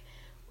 He's like,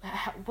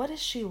 what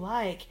is she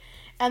like?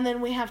 And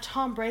then we have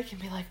Tom break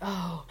and be like,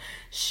 oh,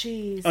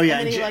 she's... Oh, yeah.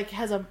 And then he, like,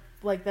 has a,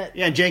 like, that...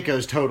 Yeah, and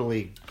Janko's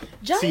totally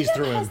sees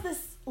through him. Has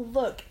this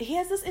look. He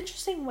has this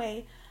interesting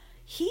way.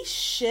 He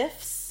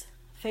shifts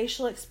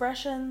facial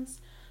expressions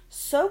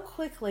so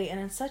quickly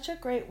and in such a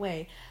great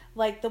way.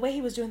 Like, the way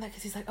he was doing that,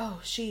 because he's like, oh,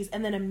 she's...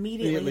 And then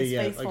immediately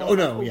his face falls. Like, oh,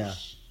 no, yeah.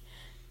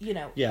 You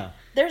know, yeah.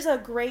 There's a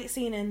great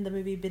scene in the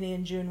movie Benny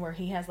and June where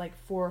he has like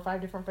 4 or 5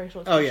 different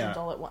facial expressions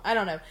all at once. I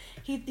don't know.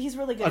 He's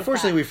really good.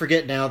 Unfortunately, we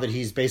forget now that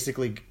he's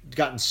basically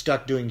gotten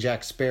stuck doing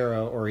Jack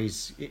Sparrow, or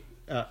he's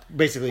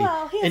basically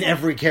in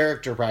every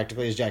character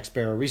practically as Jack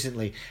Sparrow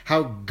recently.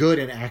 How good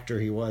an actor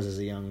he was as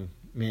a young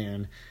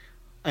man,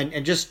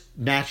 and just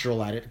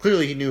natural at it.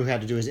 Clearly, he knew how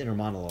to do his inner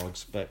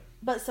monologues, but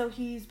so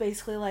he's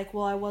basically like,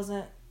 well, I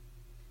wasn't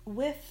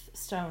with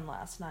Stone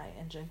last night,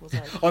 and Jink was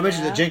like, I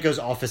mentioned that Janko's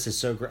office is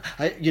so great.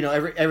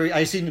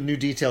 I see new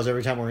details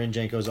every time we're in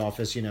Janko's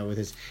office,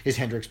 with his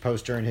Hendrix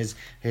poster and his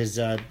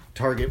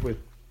Target with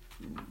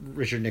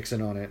Richard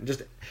Nixon on it,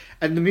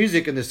 and the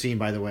music in the scene,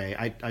 by the way,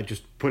 I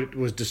just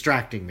was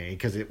distracting me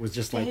because it was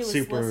just like he was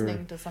super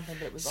listening to something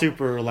that was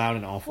super loud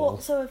and awful. Well,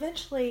 so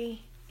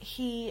eventually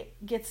he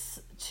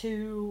gets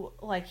to,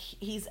 like,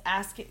 he's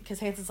asking, because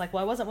Hanson's like,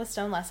 well, I wasn't with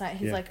Stone last night.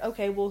 He's like,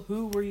 okay, well,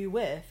 who were you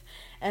with?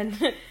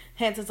 And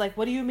Hanson's like,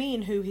 what do you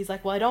mean, who? He's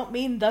like, well, I don't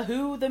mean the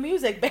Who, the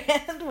music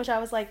band, which I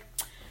was like,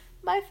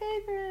 my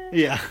favorite.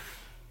 Yeah.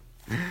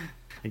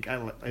 Like,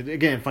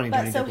 again, funny.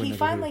 But so he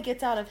finally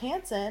gets out of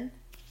Hanson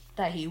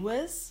that he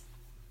was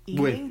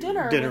eating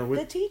dinner with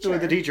the teacher.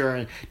 With the teacher,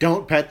 and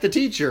don't pet the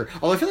teacher.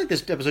 Although I feel like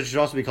this episode should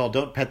also be called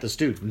 "Don't Pet the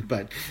Student."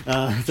 But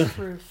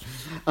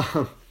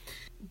truth.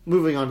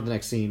 Moving on to the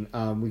next scene,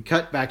 we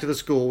cut back to the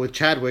school with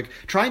Chadwick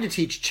trying to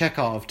teach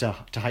Chekhov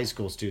to high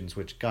school students,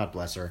 which, God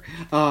bless her.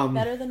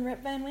 Better than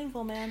Rip Van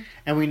Winkle, man.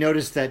 And we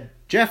notice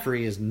that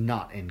Jeffrey is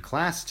not in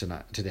class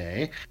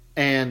today,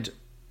 and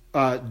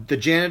the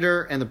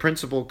janitor and the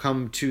principal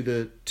come to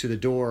the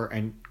door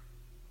and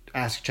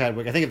ask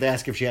Chadwick. I think if they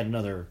ask if she had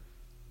another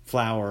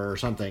flower or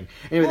something.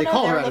 Anyway, they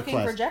call her out of class. They're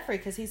looking for Jeffrey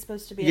because he's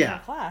supposed to be in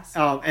her class.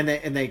 And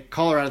they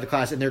call her out of the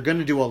class, and they're going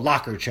to do a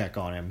locker check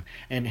on him.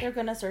 And they're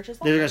going to search his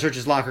locker. They're going to search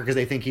his locker because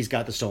they think he's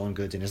got the stolen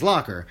goods in his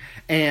locker.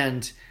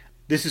 And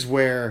this is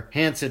where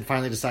Hanson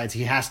finally decides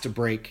he has to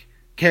break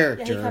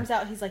character. Yeah, he comes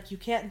out. He's like, "You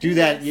can't do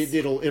that.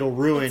 It'll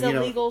ruin. It's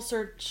a legal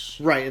search,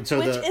 right?" And so,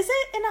 which is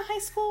it in a high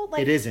school?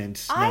 Like, it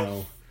isn't.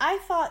 No. I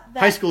thought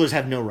that high schoolers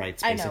have no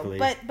rights. Basically.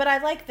 I know, but I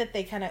like that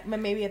they kind of,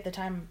 maybe at the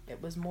time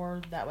it was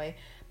more that way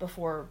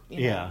before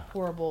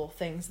horrible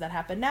things that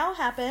now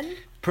happen.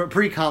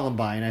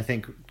 Pre-Columbine, I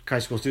think high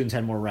school students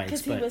had more rights.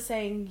 Because he was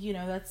saying,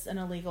 that's an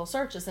illegal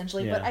search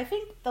essentially. Yeah. But I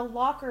think the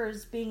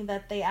lockers, being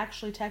that they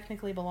actually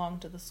technically belong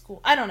to the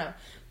school, I don't know,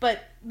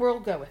 but we'll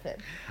go with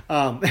it.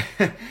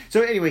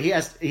 So anyway,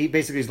 he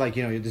basically is like,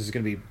 this is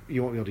going to be,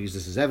 you won't be able to use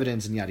this as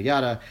evidence and yada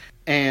yada,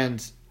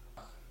 and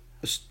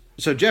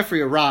so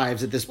Jeffrey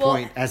arrives at this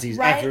point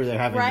after they're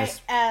having this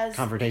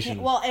confrontation.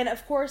 And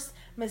of course,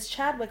 Miss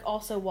Chadwick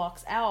also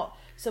walks out.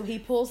 So he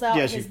pulls out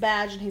his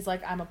badge and he's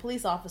like, "I'm a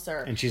police officer."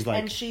 And she's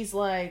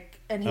like,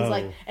 and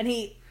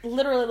he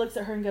literally looks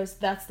at her and goes,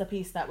 "That's the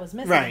piece that was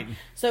missing." Right.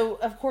 So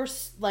of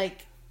course,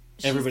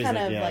 she's kind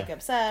of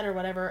upset or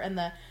whatever, and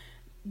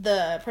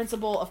the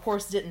principal, of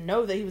course, didn't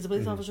know that he was a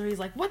police officer. He's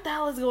like, "What the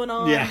hell is going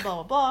on?" Yeah.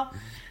 Blah blah blah.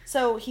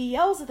 So he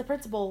yells at the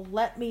principal,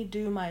 "Let me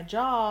do my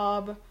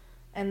job.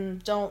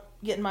 And don't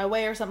get in my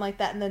way," or something like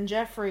that. And then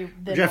Jeffrey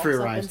walks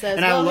arrives up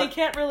and says, he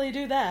can't really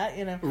do that,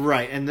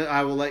 Right, and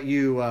I will let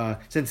you,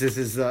 since this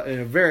is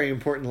a very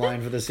important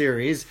line for the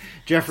series,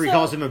 Jeffrey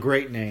calls him a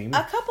great name.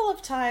 A couple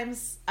of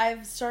times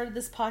I've started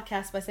this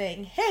podcast by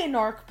saying, "Hey,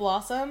 Narc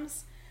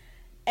Blossoms."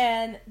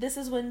 And this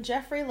is when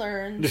Jeffrey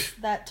learns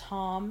that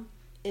Tom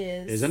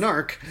is a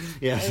narc.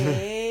 Yes.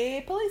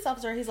 A police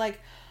officer. He's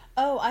like,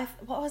 "Oh,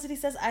 what was it he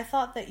says? I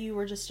thought that you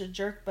were just a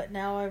jerk, but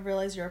now I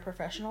realize you're a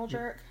professional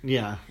jerk."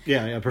 Yeah,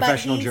 a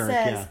professional jerk,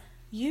 says,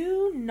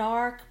 "You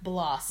narc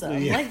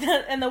blossom." Yeah. Like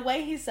that, and the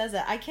way he says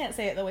it, I can't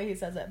say it the way he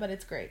says it, but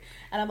it's great.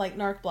 And I'm like,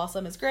 narc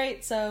blossom is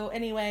great. So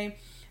anyway,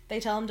 they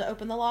tell him to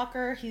open the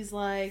locker. He's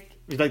like,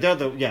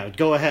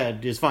 go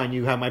ahead. It's fine.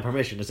 You have my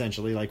permission,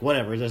 essentially. Like,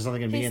 whatever. There's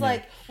nothing going to be in there. He's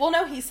like, well,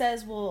 no, he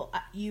says, well,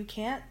 you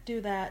can't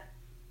do that.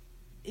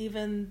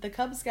 Even the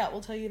Cub Scout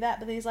will tell you that.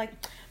 But then he's like,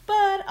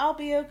 but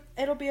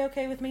it'll be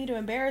okay with me to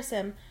embarrass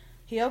him.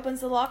 He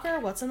opens the locker.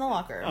 What's in the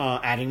locker?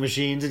 Adding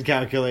machines and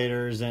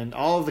calculators and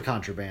all of the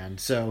contraband.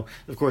 So,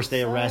 of course,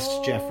 they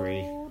arrest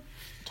Jeffrey.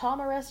 Tom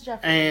arrests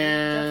Jeffrey.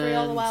 And Jeffrey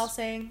all the while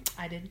saying,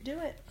 "I didn't do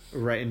it."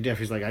 Right, and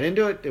Jeffrey's like, "I didn't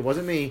do it. It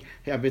wasn't me.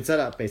 I've been set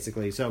up,"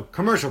 basically. So,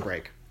 commercial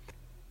break.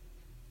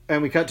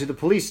 And we cut to the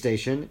police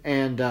station,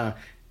 and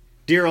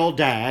dear old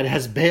Dad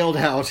has bailed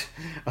out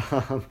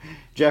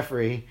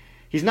Jeffrey.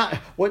 He's not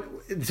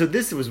so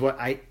this was what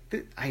I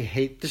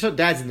hate. The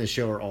dads in this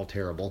show are all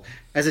terrible.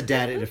 As a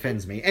dad, it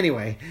offends me.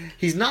 Anyway,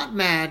 he's not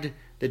mad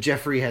that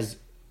Jeffrey has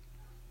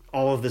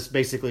all of this,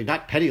 basically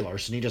not petty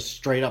larceny, just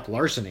straight up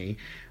larceny,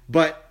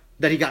 but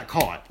that he got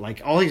caught.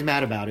 Like, all he's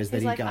mad about is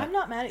that he got. I'm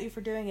not mad at you for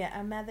doing it.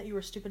 I'm mad that you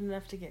were stupid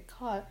enough to get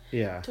caught.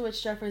 Yeah. To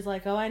which Jeffrey's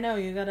like, "Oh, I know,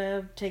 you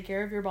gotta take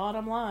care of your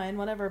bottom line,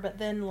 whatever." But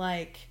then,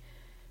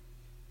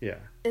 yeah,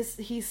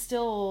 he's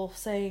still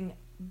saying,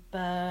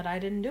 "But I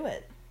didn't do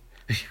it."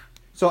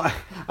 So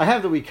I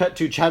have that we cut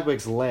to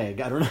Chadwick's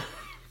leg. I don't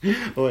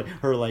know.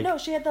 Her No,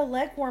 she had the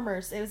leg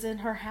warmers. It was in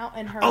her house.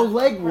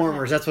 Leg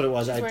warmers. That's what it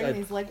was. She's wearing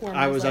these leg warmers.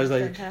 I was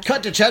like, fantastic.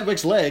 Cut to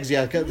Chadwick's legs.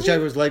 Yeah, cut to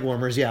Chadwick's leg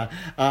warmers. Yeah.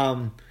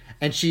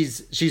 And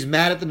she's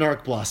mad at the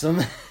narc blossom.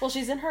 Well,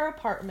 she's in her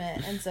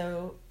apartment, and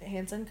so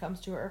Hanson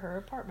comes to her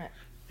apartment.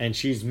 And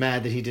she's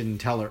mad that he didn't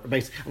tell her. I'm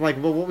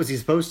like, well, what was he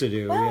supposed to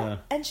do? Well, yeah.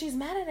 And she's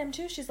mad at him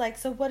too. She's like,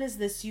 "So what is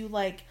this? You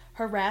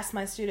harass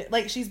my student?"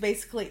 Like,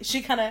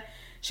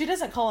 she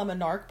doesn't call him a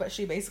narc, but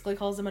she basically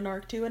calls him a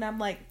narc too. And I'm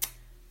like,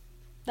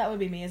 that would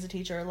be me as a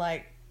teacher.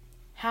 Like,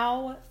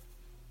 how,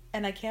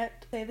 and I can't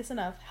say this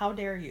enough, how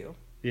dare you?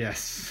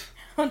 Yes.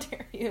 How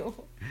dare you?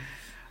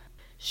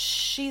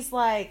 She's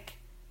like,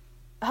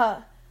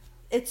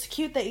 it's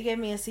cute that you gave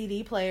me a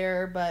CD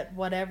player, but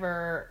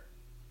whatever.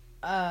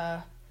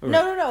 No,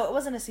 it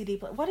wasn't a CD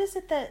player. What is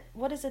it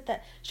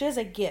that she has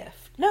a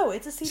gift? No,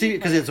 it's a CD player. See,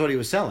 because it's what he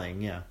was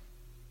selling, yeah.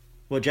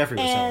 What Jeffrey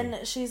was selling.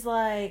 And she's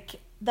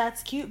like,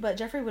 that's cute, but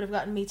Jeffrey would have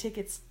gotten me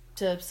tickets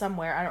to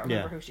somewhere. I don't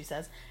remember Yeah. who she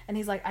says. And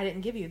he's like, I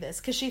didn't give you this.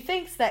 Because she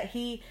thinks that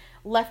he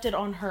left it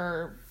on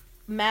her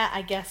mat,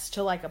 I guess,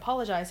 to like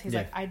apologize. He's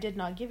like, I did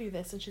not give you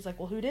this. And she's like,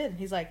 well, who did? And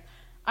he's like,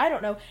 I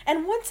don't know.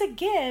 And once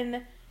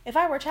again, if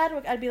I were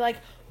Chadwick, I'd be like,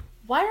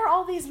 why are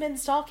all these men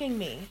stalking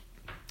me?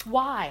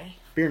 Why?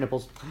 Beer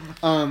nipples.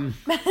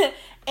 But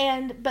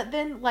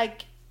then,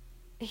 like,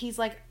 he's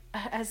like,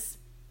 as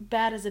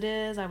bad as it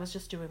is, I was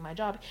just doing my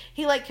job.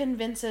 He, like,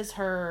 convinces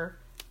her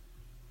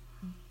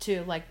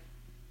to, like,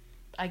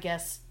 I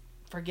guess,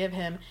 forgive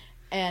him.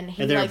 And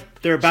he,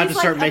 they're about she's, to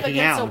start like, making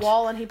up against out. a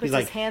wall, and he puts He's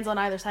his like, hands on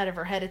either side of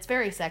her head. It's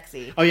very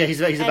sexy. Oh yeah, he's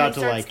about to and he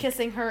starts like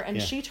kissing her,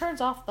 and she turns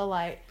off the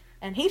light,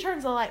 and he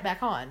turns the light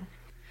back on.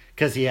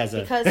 Because he has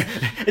Because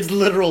it's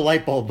literal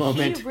light bulb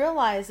moment. He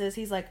realizes,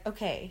 he's like,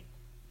 okay,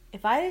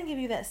 if I didn't give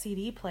you that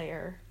CD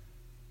player,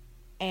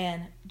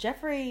 and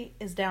Jeffrey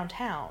is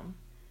downtown,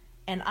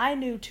 and I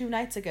knew 2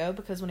 nights ago,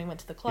 because when he went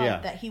to the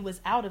club, that he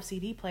was out of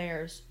CD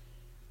players,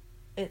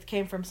 it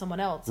came from someone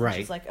else. And right.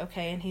 she's like,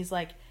 okay. And he's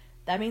like,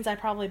 that means I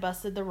probably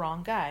busted the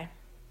wrong guy.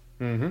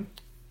 Mm-hmm.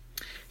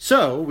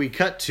 So we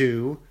cut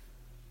to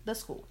the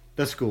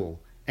school.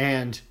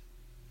 And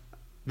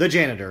the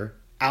janitor,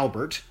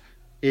 Albert,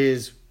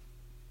 is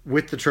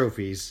with the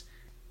trophies.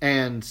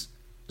 And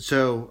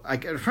so I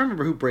can't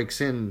remember who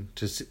breaks in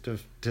to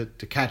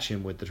catch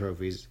him with the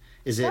trophies.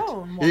 Is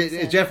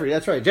it Jeffrey?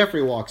 That's right.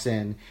 Jeffrey walks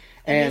in.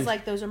 And he's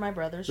like, those are my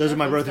brother's trophies. Those are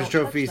my Don't brother's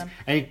trophies.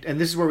 And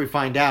this is where we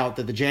find out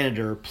that the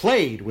janitor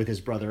played with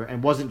his brother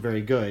and wasn't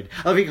very good.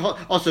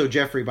 Also,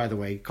 Jeffrey, by the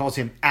way, calls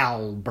him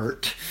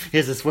Albert. He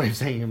has this way of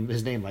saying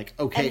his name like,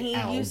 okay, and he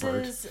Albert.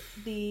 uses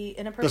the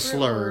inappropriate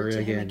slur word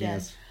to him again.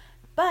 Yes.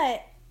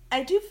 But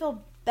I do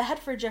feel bad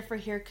for Jeffrey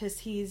here because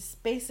he's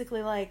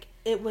basically like,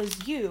 it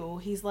was you.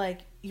 He's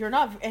like,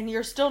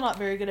 you're still not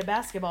very good at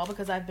basketball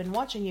because I've been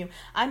watching you.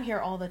 I'm here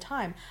all the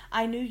time.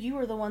 I knew you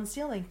were the one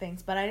stealing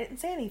things, but I didn't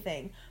say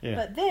anything. Yeah.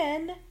 But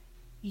then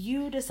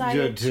you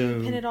decided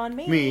to pin it on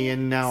me.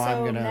 And now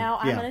I'm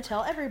gonna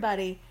tell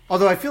everybody.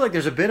 Although I feel like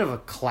there's a bit of a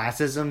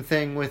classism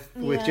thing with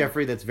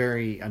Jeffrey that's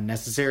very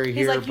unnecessary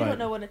here. He's like, you don't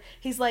know what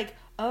he's like,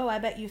 oh, I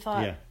bet you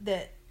thought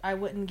that I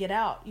wouldn't get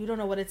out. You don't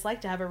know what it's like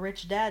to have a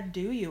rich dad,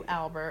 do you,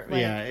 Albert?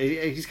 Like,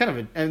 he's kind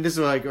of and this is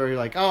like where you're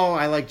like, oh,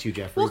 I liked you,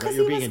 Jeffrey, but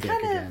you're being a dick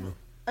again.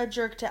 A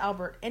jerk to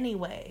Albert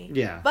anyway.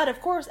 Yeah. But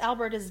of course,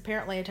 Albert is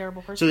apparently a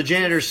terrible person. So the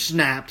janitor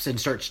snaps and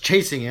starts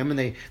chasing him,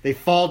 and they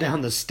fall down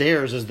the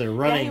stairs as they're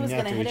running after each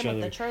other. Yeah, he was going to hit him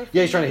with the trophy.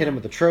 Yeah, he's trying to hit him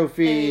with the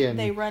trophy.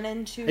 They run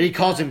into... And he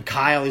calls him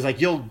Kyle. He's like,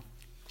 you'll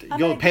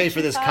pay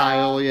for this,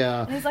 Kyle.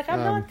 Yeah. And he's like,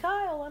 I'm not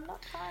Kyle.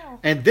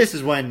 And this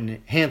is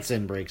when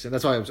Hanson breaks in.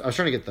 That's why I was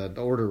trying to get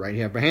the order right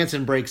here. But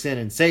Hanson breaks in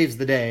and saves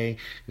the day.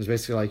 He's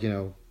basically like,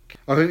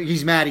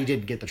 he's mad he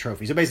didn't get the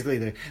trophy. So basically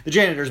the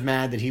janitor's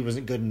mad that he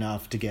wasn't good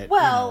enough to get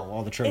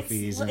all the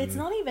trophies. It's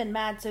not even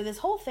mad. So this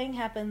whole thing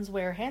happens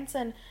where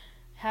Hanson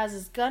has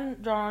his gun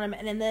drawn on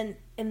him, and then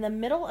in the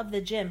middle of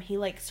the gym, he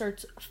like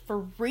starts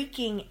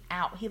freaking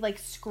out. He like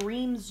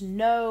screams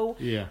no.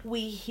 Yeah.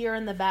 We hear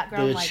in the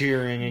background like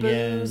cheering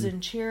boos again.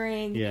 And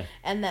cheering. Yeah.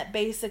 And that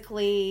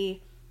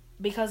basically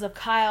because of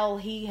Kyle,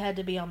 he had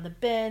to be on the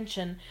bench,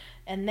 and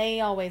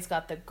they always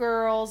got the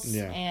girls,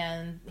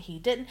 and he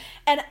didn't.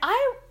 And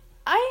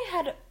I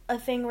had a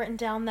thing written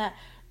down that,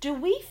 do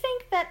we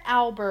think that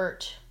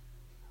Albert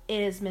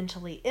is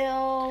mentally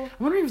ill?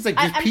 I wonder if it's like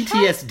just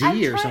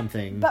PTSD or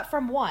something. But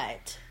from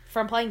what?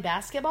 From playing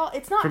basketball?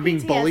 It's not from PTSD.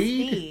 being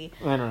bullied?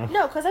 I don't know.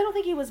 No, because I don't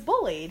think he was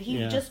bullied. He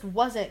just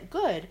wasn't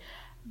good.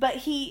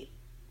 But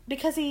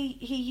because he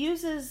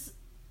uses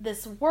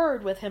this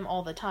word with him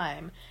all the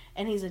time,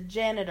 and he's a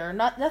janitor.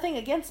 Nothing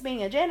against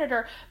being a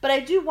janitor, but I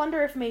do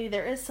wonder if maybe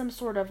there is some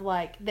sort of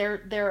like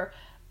they're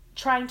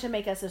trying to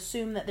make us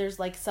assume that there's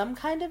like some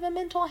kind of a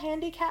mental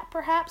handicap,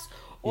 perhaps,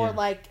 or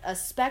like a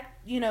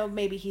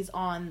maybe he's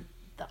on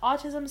the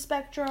autism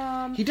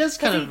spectrum. He does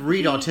kind of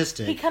read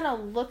autistic. He kind of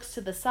looks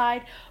to the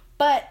side,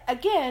 but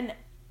again,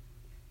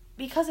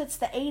 because it's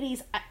the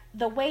 80s,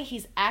 the way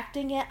he's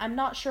acting it, I'm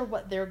not sure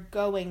what they're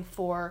going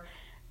for.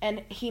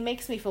 And he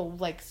makes me feel,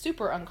 like,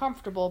 super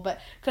uncomfortable,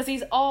 but because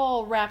he's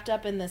all wrapped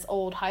up in this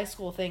old high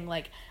school thing,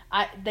 like,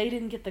 they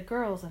didn't get the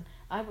girls, and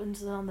I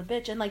was on the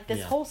bitch, and, like,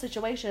 this whole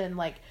situation,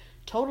 like,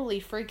 totally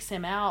freaks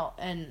him out,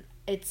 and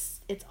it's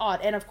odd.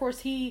 And, of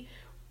course, he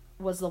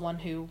was the one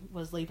who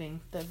was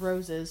leaving the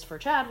roses for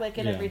Chadwick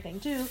and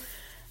everything, too.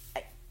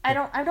 I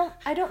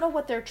don't know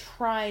what they're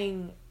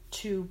trying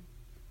to,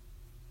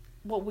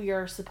 what we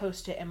are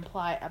supposed to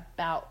imply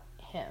about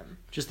him.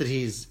 Just that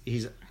he's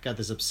got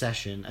this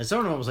obsession. I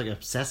don't know, almost like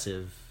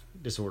obsessive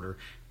disorder.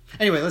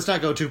 Anyway, let's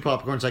not go too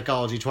popcorn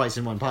psychology twice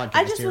in one podcast.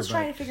 I just was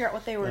trying to figure out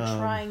what they were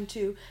trying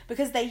to,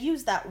 because they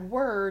used that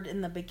word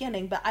in the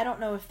beginning, but I don't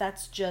know if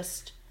that's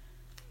just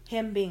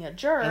him being a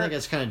jerk. I think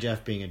it's kind of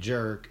Jeff being a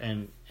jerk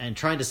and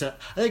trying to set.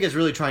 I think it's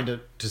really trying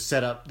to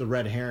set up the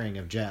red herring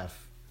of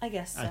Jeff. I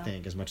guess so. I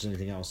think as much as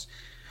anything else.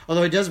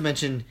 Although he does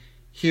mention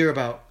here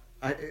about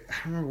I don't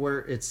remember where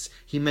it's.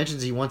 He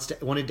mentions he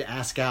wanted to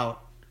ask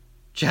out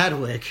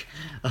Chadwick.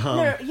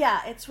 No,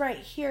 yeah, it's right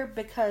here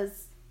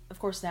because of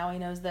course, now he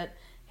knows that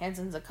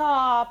Hansen's a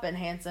cop, and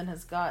Hansen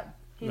has got...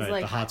 He's right,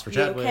 like, the hots for you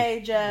Chadwick.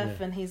 okay, Jeff?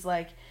 Yeah. And he's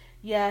like,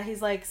 yeah.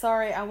 He's like,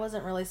 sorry, I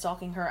wasn't really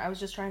stalking her. I was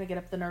just trying to get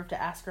up the nerve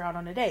to ask her out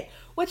on a date.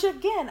 Which,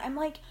 again, I'm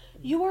like,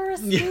 you are a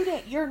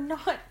student. You're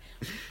not...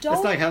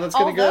 That's not how that's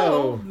going to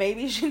go.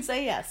 Maybe you should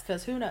say yes,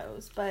 because who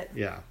knows? But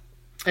yeah.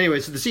 Anyway,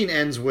 so the scene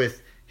ends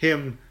with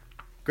him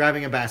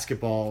grabbing a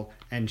basketball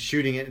and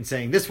shooting it and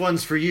saying, "This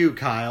one's for you,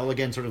 Kyle."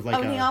 Again, sort of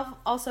like he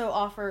also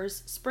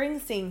offers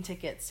Springsteen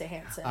tickets to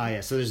Hansen.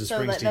 Yeah. So there's a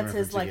Springsteen that's reference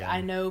his, like, again. I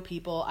know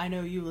people. I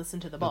know you listen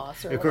to the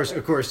boss. Or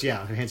of course,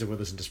 yeah. Hansen would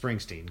listen to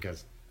Springsteen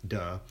because,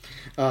 duh.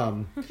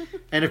 And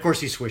of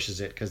course he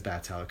swishes it because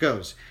that's how it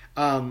goes.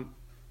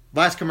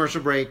 Last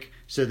commercial break.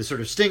 So the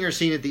sort of stinger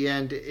scene at the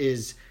end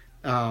is,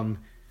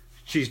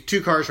 she's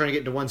two cars trying to get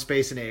into one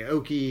space, and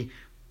Aoki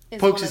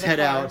pokes his head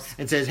out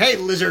and says, "Hey,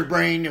 lizard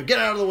brain, get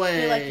out of the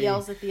way!" He like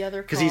yells at the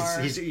other car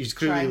because he's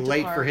clearly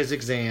late for his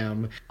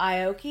exam.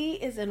 Aoki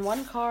is in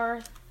one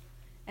car,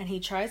 and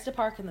he tries to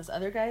park, and this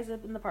other guy's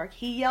up in the park.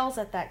 He yells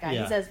at that guy.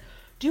 Yeah. He says,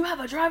 "Do you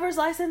have a driver's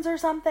license or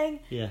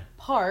something?" Yeah.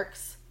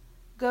 Parks,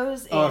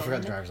 goes in. Oh, I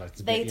forgot the driver's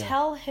license. They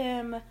tell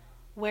him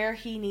where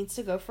he needs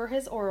to go for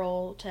his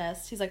oral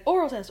test. He's like,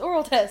 oral test.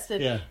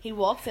 And he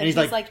walks in. And he's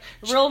like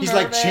real nervous. He's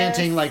like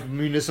chanting like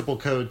municipal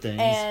code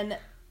things. And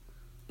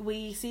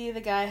we see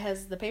the guy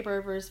has the paper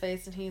over his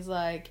face, and he's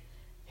like,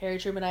 Harry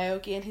Truman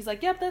Aoki, and he's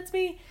like, "Yep, that's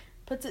me."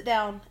 Puts it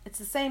down. It's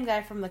the same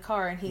guy from the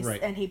car,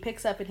 and he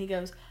picks up and he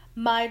goes,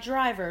 "My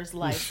driver's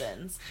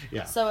license."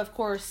 Yeah. So of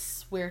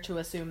course we're to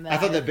assume that I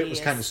thought that Aoki bit was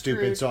kind of stupid,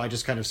 screwed. so I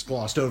just kind of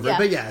glossed over it.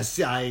 But yes,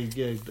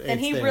 and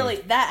he really,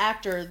 that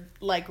actor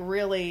like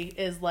really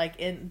is like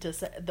into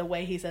the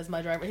way he says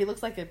 "my driver." He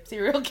looks like a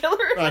serial killer.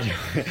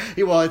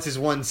 Well, it's his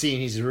one scene.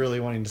 He's really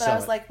wanting to But sell I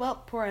was it. like,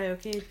 well, poor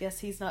Aoki. Guess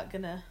he's not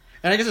gonna.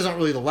 And I guess it's not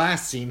really the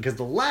last scene, because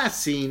the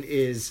last scene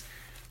is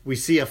we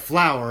see a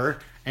flower,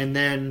 and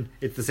then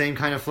it's the same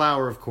kind of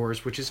flower, of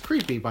course, which is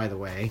creepy, by the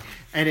way.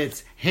 And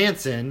it's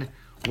Hansen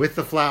with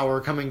the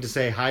flower coming to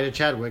say hi to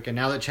Chadwick. And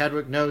now that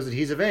Chadwick knows that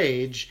he's of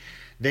age,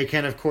 they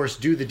can, of course,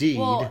 do the deed.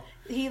 Well,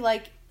 he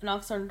like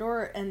knocks on the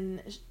door,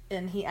 and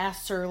he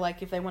asks her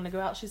like if they want to go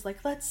out. She's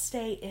like, "Let's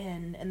stay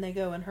in," and they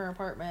go in her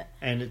apartment.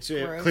 And it's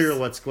clear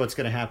what's going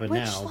to happen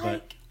now.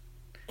 Like,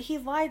 he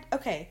lied.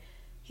 Okay,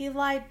 he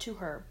lied to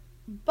her.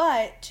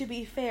 But, to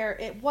be fair,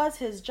 it was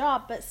his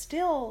job. But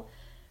still,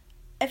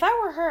 if I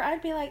were her,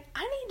 I'd be like,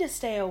 I need to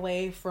stay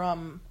away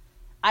from...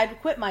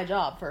 I'd quit my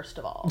job, first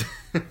of all.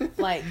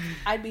 Like,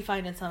 I'd be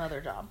finding some other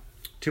job.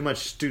 Too much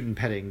student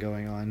petting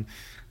going on.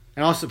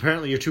 And also,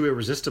 apparently, you're too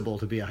irresistible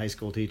to be a high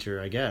school teacher,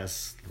 I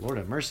guess. Lord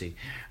have mercy.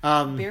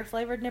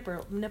 Beer-flavored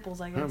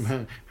nipples, I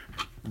guess.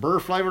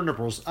 Beer-flavored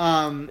nipples.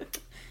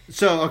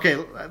 So, okay,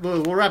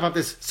 we'll wrap up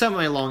this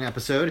semi-long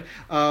episode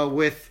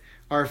with...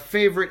 our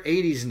favorite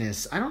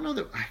 80s-ness. I don't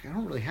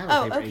really have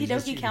a favorite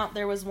 80s-ness. Okie Dokie count,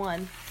 there was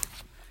one.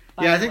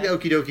 Yeah, I think the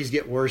Okie Dokies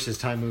get worse as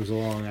time moves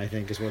along, I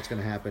think, is what's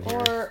going to happen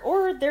here.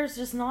 Or there's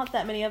just not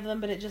that many of them,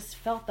 but it just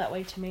felt that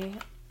way to me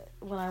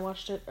when I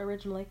watched it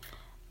originally.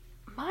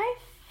 My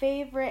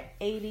favorite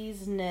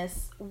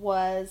 80s-ness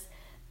was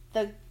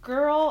the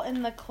girl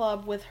in the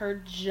club with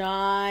her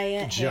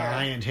giant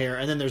hair.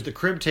 And then there's the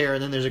crimped hair,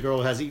 and then there's a girl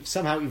who has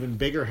somehow even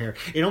bigger hair.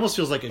 It almost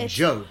feels like a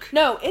joke.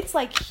 No, it's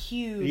like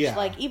huge. Yeah.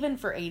 Like even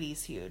for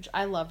 80s huge.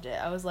 I loved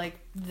it. I was like,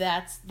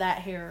 that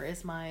hair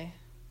is my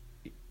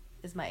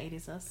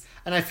 80s-ness.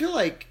 And I feel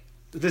like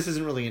this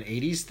isn't really an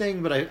 80s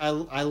thing, but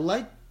I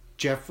like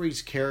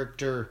Jeffrey's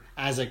character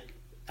as it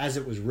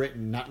was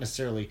written, not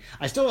necessarily.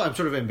 I'm sort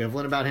of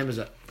ambivalent about him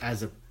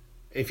as a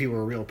if he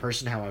were a real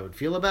person, how I would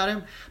feel about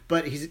him.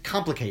 But he's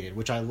complicated,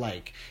 which I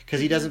like. Because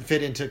he doesn't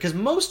fit into... Because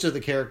most of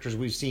the characters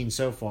we've seen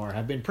so far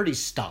have been pretty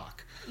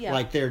stock. Yeah.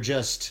 Like, they're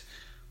just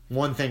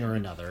one thing or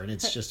another, and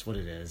it's just what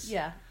it is.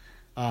 Yeah.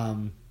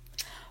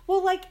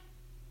 Well, like,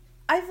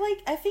 I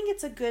think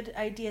it's a good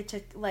idea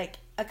to, like,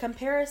 a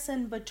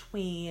comparison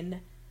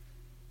between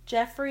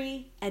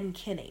Jeffrey and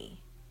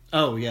Kenny.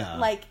 Oh, yeah.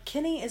 Like,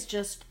 Kenny is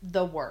just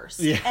the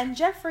worst. Yeah. And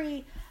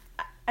Jeffrey,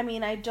 I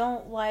mean, I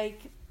don't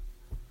like...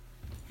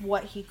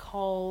 what he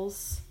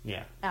calls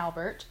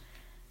Albert.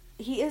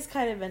 He is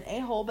kind of an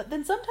a-hole, but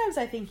then sometimes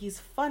I think he's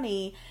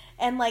funny,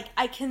 and like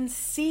I can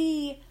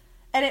see,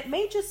 and it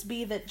may just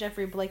be that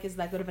Jeffrey Blake is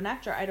that good of an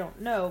actor, I don't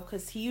know,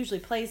 because he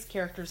usually plays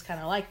characters kind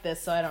of like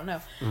this, so I don't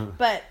know.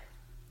 But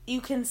you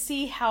can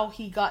see how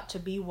he got to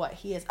be what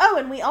he is. Oh,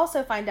 and we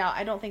also find out,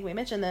 I don't think we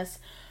mentioned this,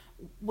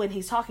 when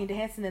he's talking to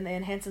Hansen, and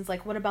then Hansen's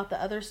like, "What about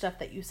the other stuff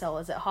that you sell?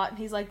 Is it hot?" And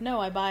he's like, "No,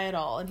 I buy it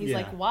all." And he's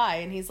like, "Why?"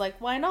 And he's like,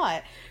 "Why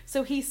not?"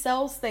 So he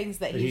sells things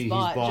that he's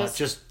bought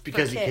just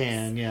because he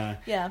can. Yeah.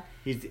 Yeah.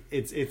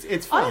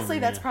 It's fun. Honestly,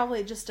 that's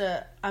probably just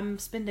I'm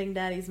spending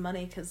Daddy's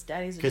money because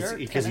Daddy's a jerk.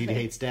 Because he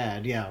hates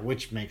Dad. Yeah,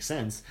 which makes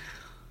sense.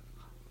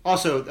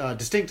 Also,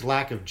 distinct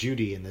lack of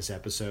Judy in this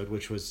episode,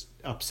 which was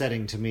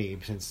upsetting to me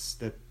since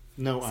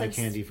eye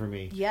candy for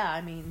me. Yeah,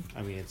 I mean,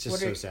 it's just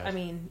so sad. I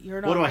mean,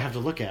 you're not. What do I have to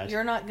look at?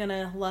 You're not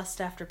gonna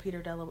lust after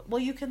Peter Delaware. Well,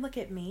 you can look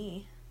at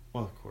me.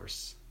 Well, of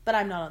course. But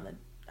I'm not on the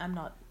I'm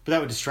not. But that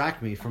would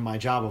distract me from my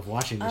job of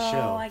watching the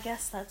show. Oh, I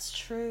guess that's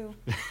true.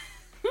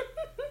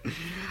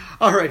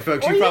 All right,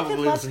 folks, or you you probably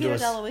could love listen Peter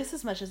to us. DeLuise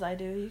as much as I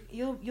do.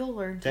 You'll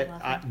learn to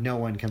love him. No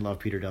one can love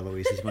Peter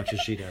DeLuise as much as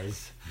she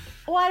does.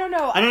 Well, I don't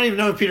know. I don't even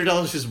know if Peter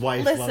DeLuise's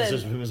wife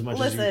loves him as much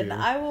as you do. Listen,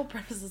 I will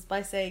preface this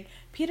by saying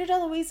Peter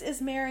DeLuise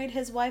is married.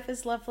 His wife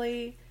is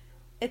lovely.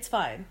 It's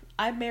fine.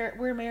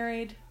 We're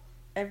married.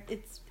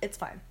 It's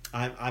fine.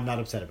 I'm not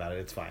upset about it.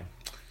 It's fine.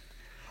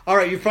 All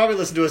right, you've probably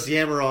listened to us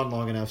yammer on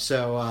long enough.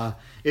 So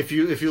if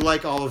you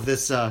like all of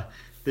this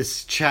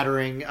this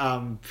chattering,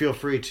 feel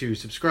free to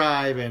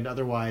subscribe and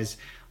otherwise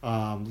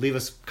leave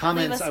us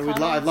comments.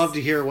 I'd love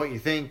to hear what you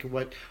think,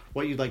 what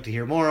you'd like to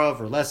hear more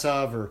of or less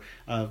of, or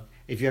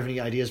if you have any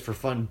ideas for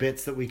fun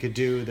bits that we could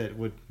do that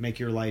would make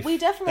your life We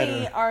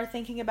definitely better. are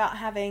thinking about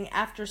having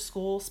after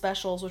school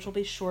specials, which will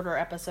be shorter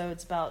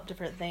episodes about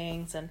different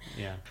things. And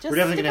yeah, just we're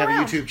definitely stick gonna have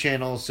around. a YouTube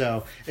channel,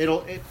 so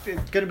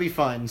it's gonna be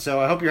fun. So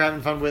I hope you're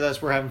having fun with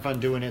us. We're having fun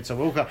doing it, so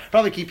we'll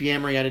probably keep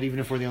yammering at it, even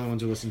if we're the only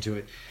ones who listen to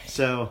it.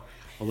 So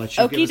I'll let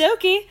you. Okie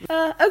dokie.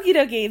 Okie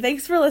dokie.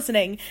 Thanks for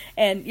listening.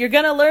 And you're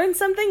going to learn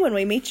something when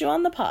we meet you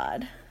on the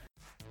pod.